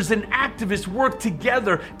 Doctors and activists worked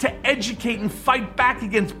together to educate and fight back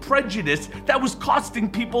against prejudice that was costing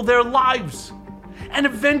people their lives. And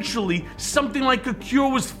eventually, something like a cure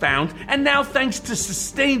was found, and now thanks to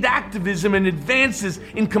sustained activism and advances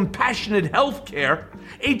in compassionate healthcare,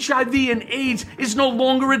 HIV and AIDS is no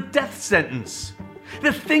longer a death sentence.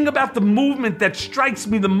 The thing about the movement that strikes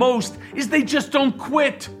me the most is they just don't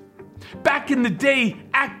quit. Back in the day,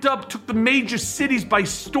 ACT UP took the major cities by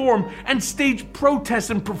storm and staged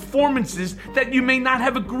protests and performances that you may not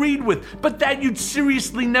have agreed with, but that you'd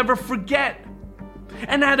seriously never forget.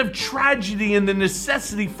 And out of tragedy and the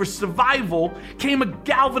necessity for survival came a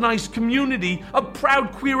galvanized community of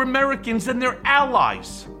proud queer Americans and their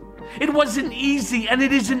allies. It wasn't easy and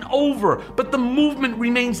it isn't over, but the movement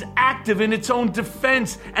remains active in its own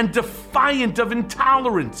defense and defiant of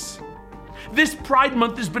intolerance. This Pride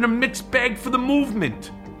Month has been a mixed bag for the movement.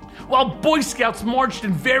 While Boy Scouts marched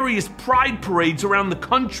in various pride parades around the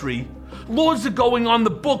country, Laws are going on the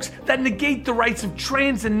books that negate the rights of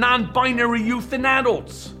trans and non-binary youth and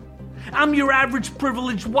adults. I'm your average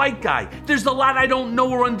privileged white guy. There's a lot I don't know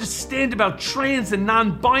or understand about trans and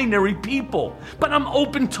non-binary people, but I'm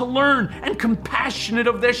open to learn and compassionate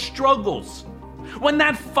of their struggles. When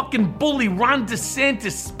that fucking bully Ron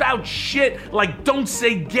DeSantis spouts shit like don't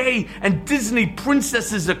say gay and Disney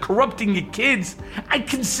princesses are corrupting your kids, I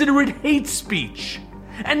consider it hate speech.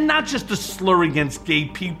 And not just a slur against gay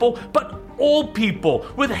people, but all people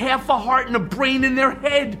with half a heart and a brain in their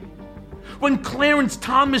head. When Clarence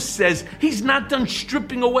Thomas says he's not done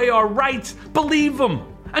stripping away our rights, believe him.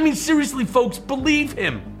 I mean, seriously, folks, believe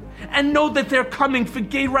him. And know that they're coming for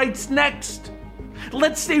gay rights next.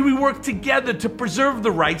 Let's say we work together to preserve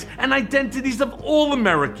the rights and identities of all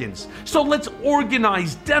Americans. So let's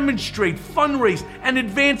organize, demonstrate, fundraise, and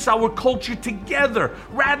advance our culture together,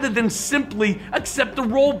 rather than simply accept a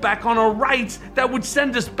rollback on our rights that would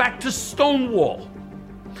send us back to Stonewall.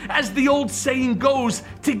 As the old saying goes,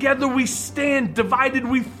 together we stand, divided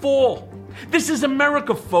we fall. This is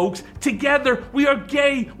America, folks. Together, we are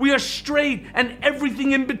gay, we are straight, and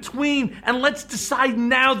everything in between. And let's decide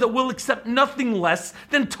now that we'll accept nothing less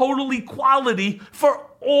than total equality for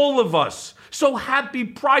all of us. So happy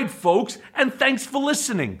Pride, folks, and thanks for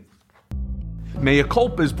listening. Mea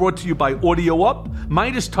Culpa is brought to you by Audio Up,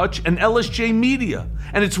 Midas Touch, and LSJ Media.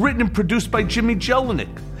 And it's written and produced by Jimmy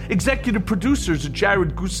Jelinek. Executive producers are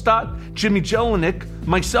Jared Gustat, Jimmy Jelinek,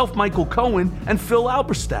 myself, Michael Cohen, and Phil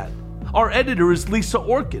Alberstadt. Our editor is Lisa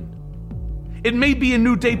Orkin. It may be a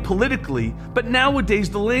new day politically, but nowadays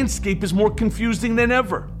the landscape is more confusing than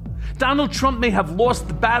ever. Donald Trump may have lost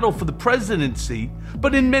the battle for the presidency,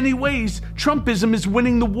 but in many ways, Trumpism is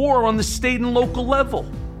winning the war on the state and local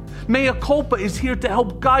level. Mea Culpa is here to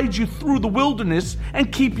help guide you through the wilderness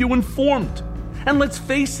and keep you informed. And let's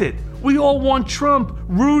face it, we all want Trump,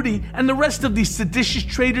 Rudy, and the rest of these seditious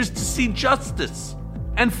traitors to see justice.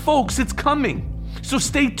 And folks, it's coming. So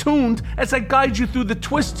stay tuned as I guide you through the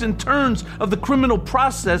twists and turns of the criminal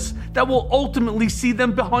process that will ultimately see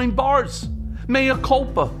them behind bars. Mea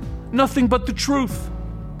culpa, nothing but the truth.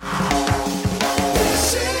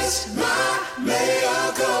 This is my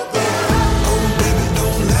mea culpa. Oh, baby,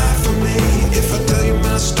 don't lie for me. If I tell you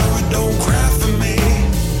my story, don't cry for me.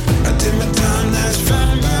 I did my time, that's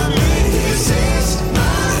fine by me. This is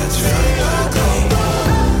my mea culpa.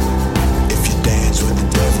 If you dance with the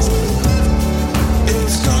devil,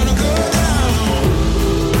 it's gonna go down.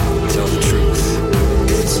 Tell the truth.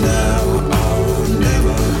 It's now or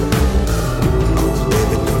never. Oh,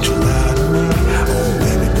 baby, don't you lie to me. Oh,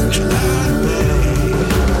 baby, don't you lie to me.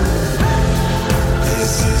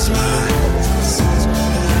 This is my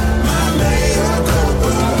mea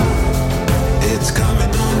culpa. It's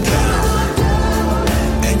coming on down.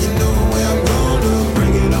 And you know where I'm gonna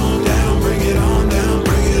bring it on down, bring it on down,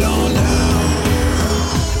 bring it on down.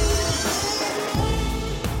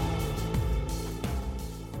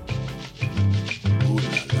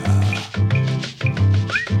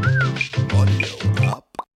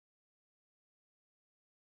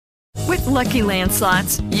 With Lucky Land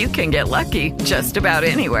Slots, you can get lucky just about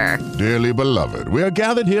anywhere. Dearly beloved, we are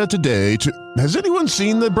gathered here today to... Has anyone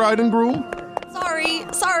seen the bride and groom?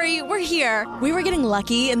 Sorry, we're here. We were getting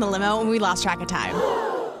lucky in the limo and we lost track of time.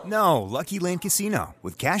 No, Lucky Land Casino,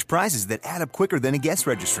 with cash prizes that add up quicker than a guest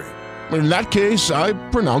registry. In that case, I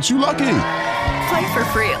pronounce you lucky. Play for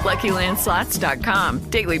free at LuckyLandSlots.com.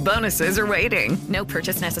 Daily bonuses are waiting. No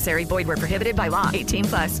purchase necessary. Void where prohibited by law.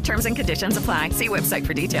 18+. Terms and conditions apply. See website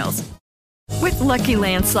for details. With Lucky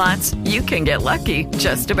Land Slots, you can get lucky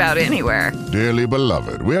just about anywhere. Dearly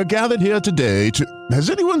beloved, we are gathered here today to... Has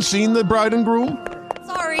anyone seen the bride and groom?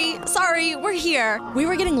 Sorry, we're here. We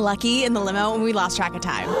were getting lucky in the limo and we lost track of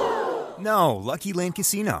time. No, Lucky Land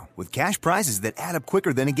Casino, with cash prizes that add up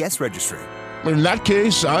quicker than a guest registry. In that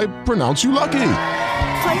case, I pronounce you lucky.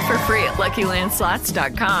 Play for free at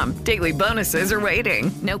LuckyLandSlots.com. Daily bonuses are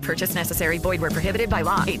waiting. No purchase necessary. Void where prohibited by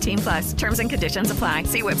law. 18+. Terms and conditions apply.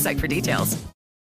 See website for details.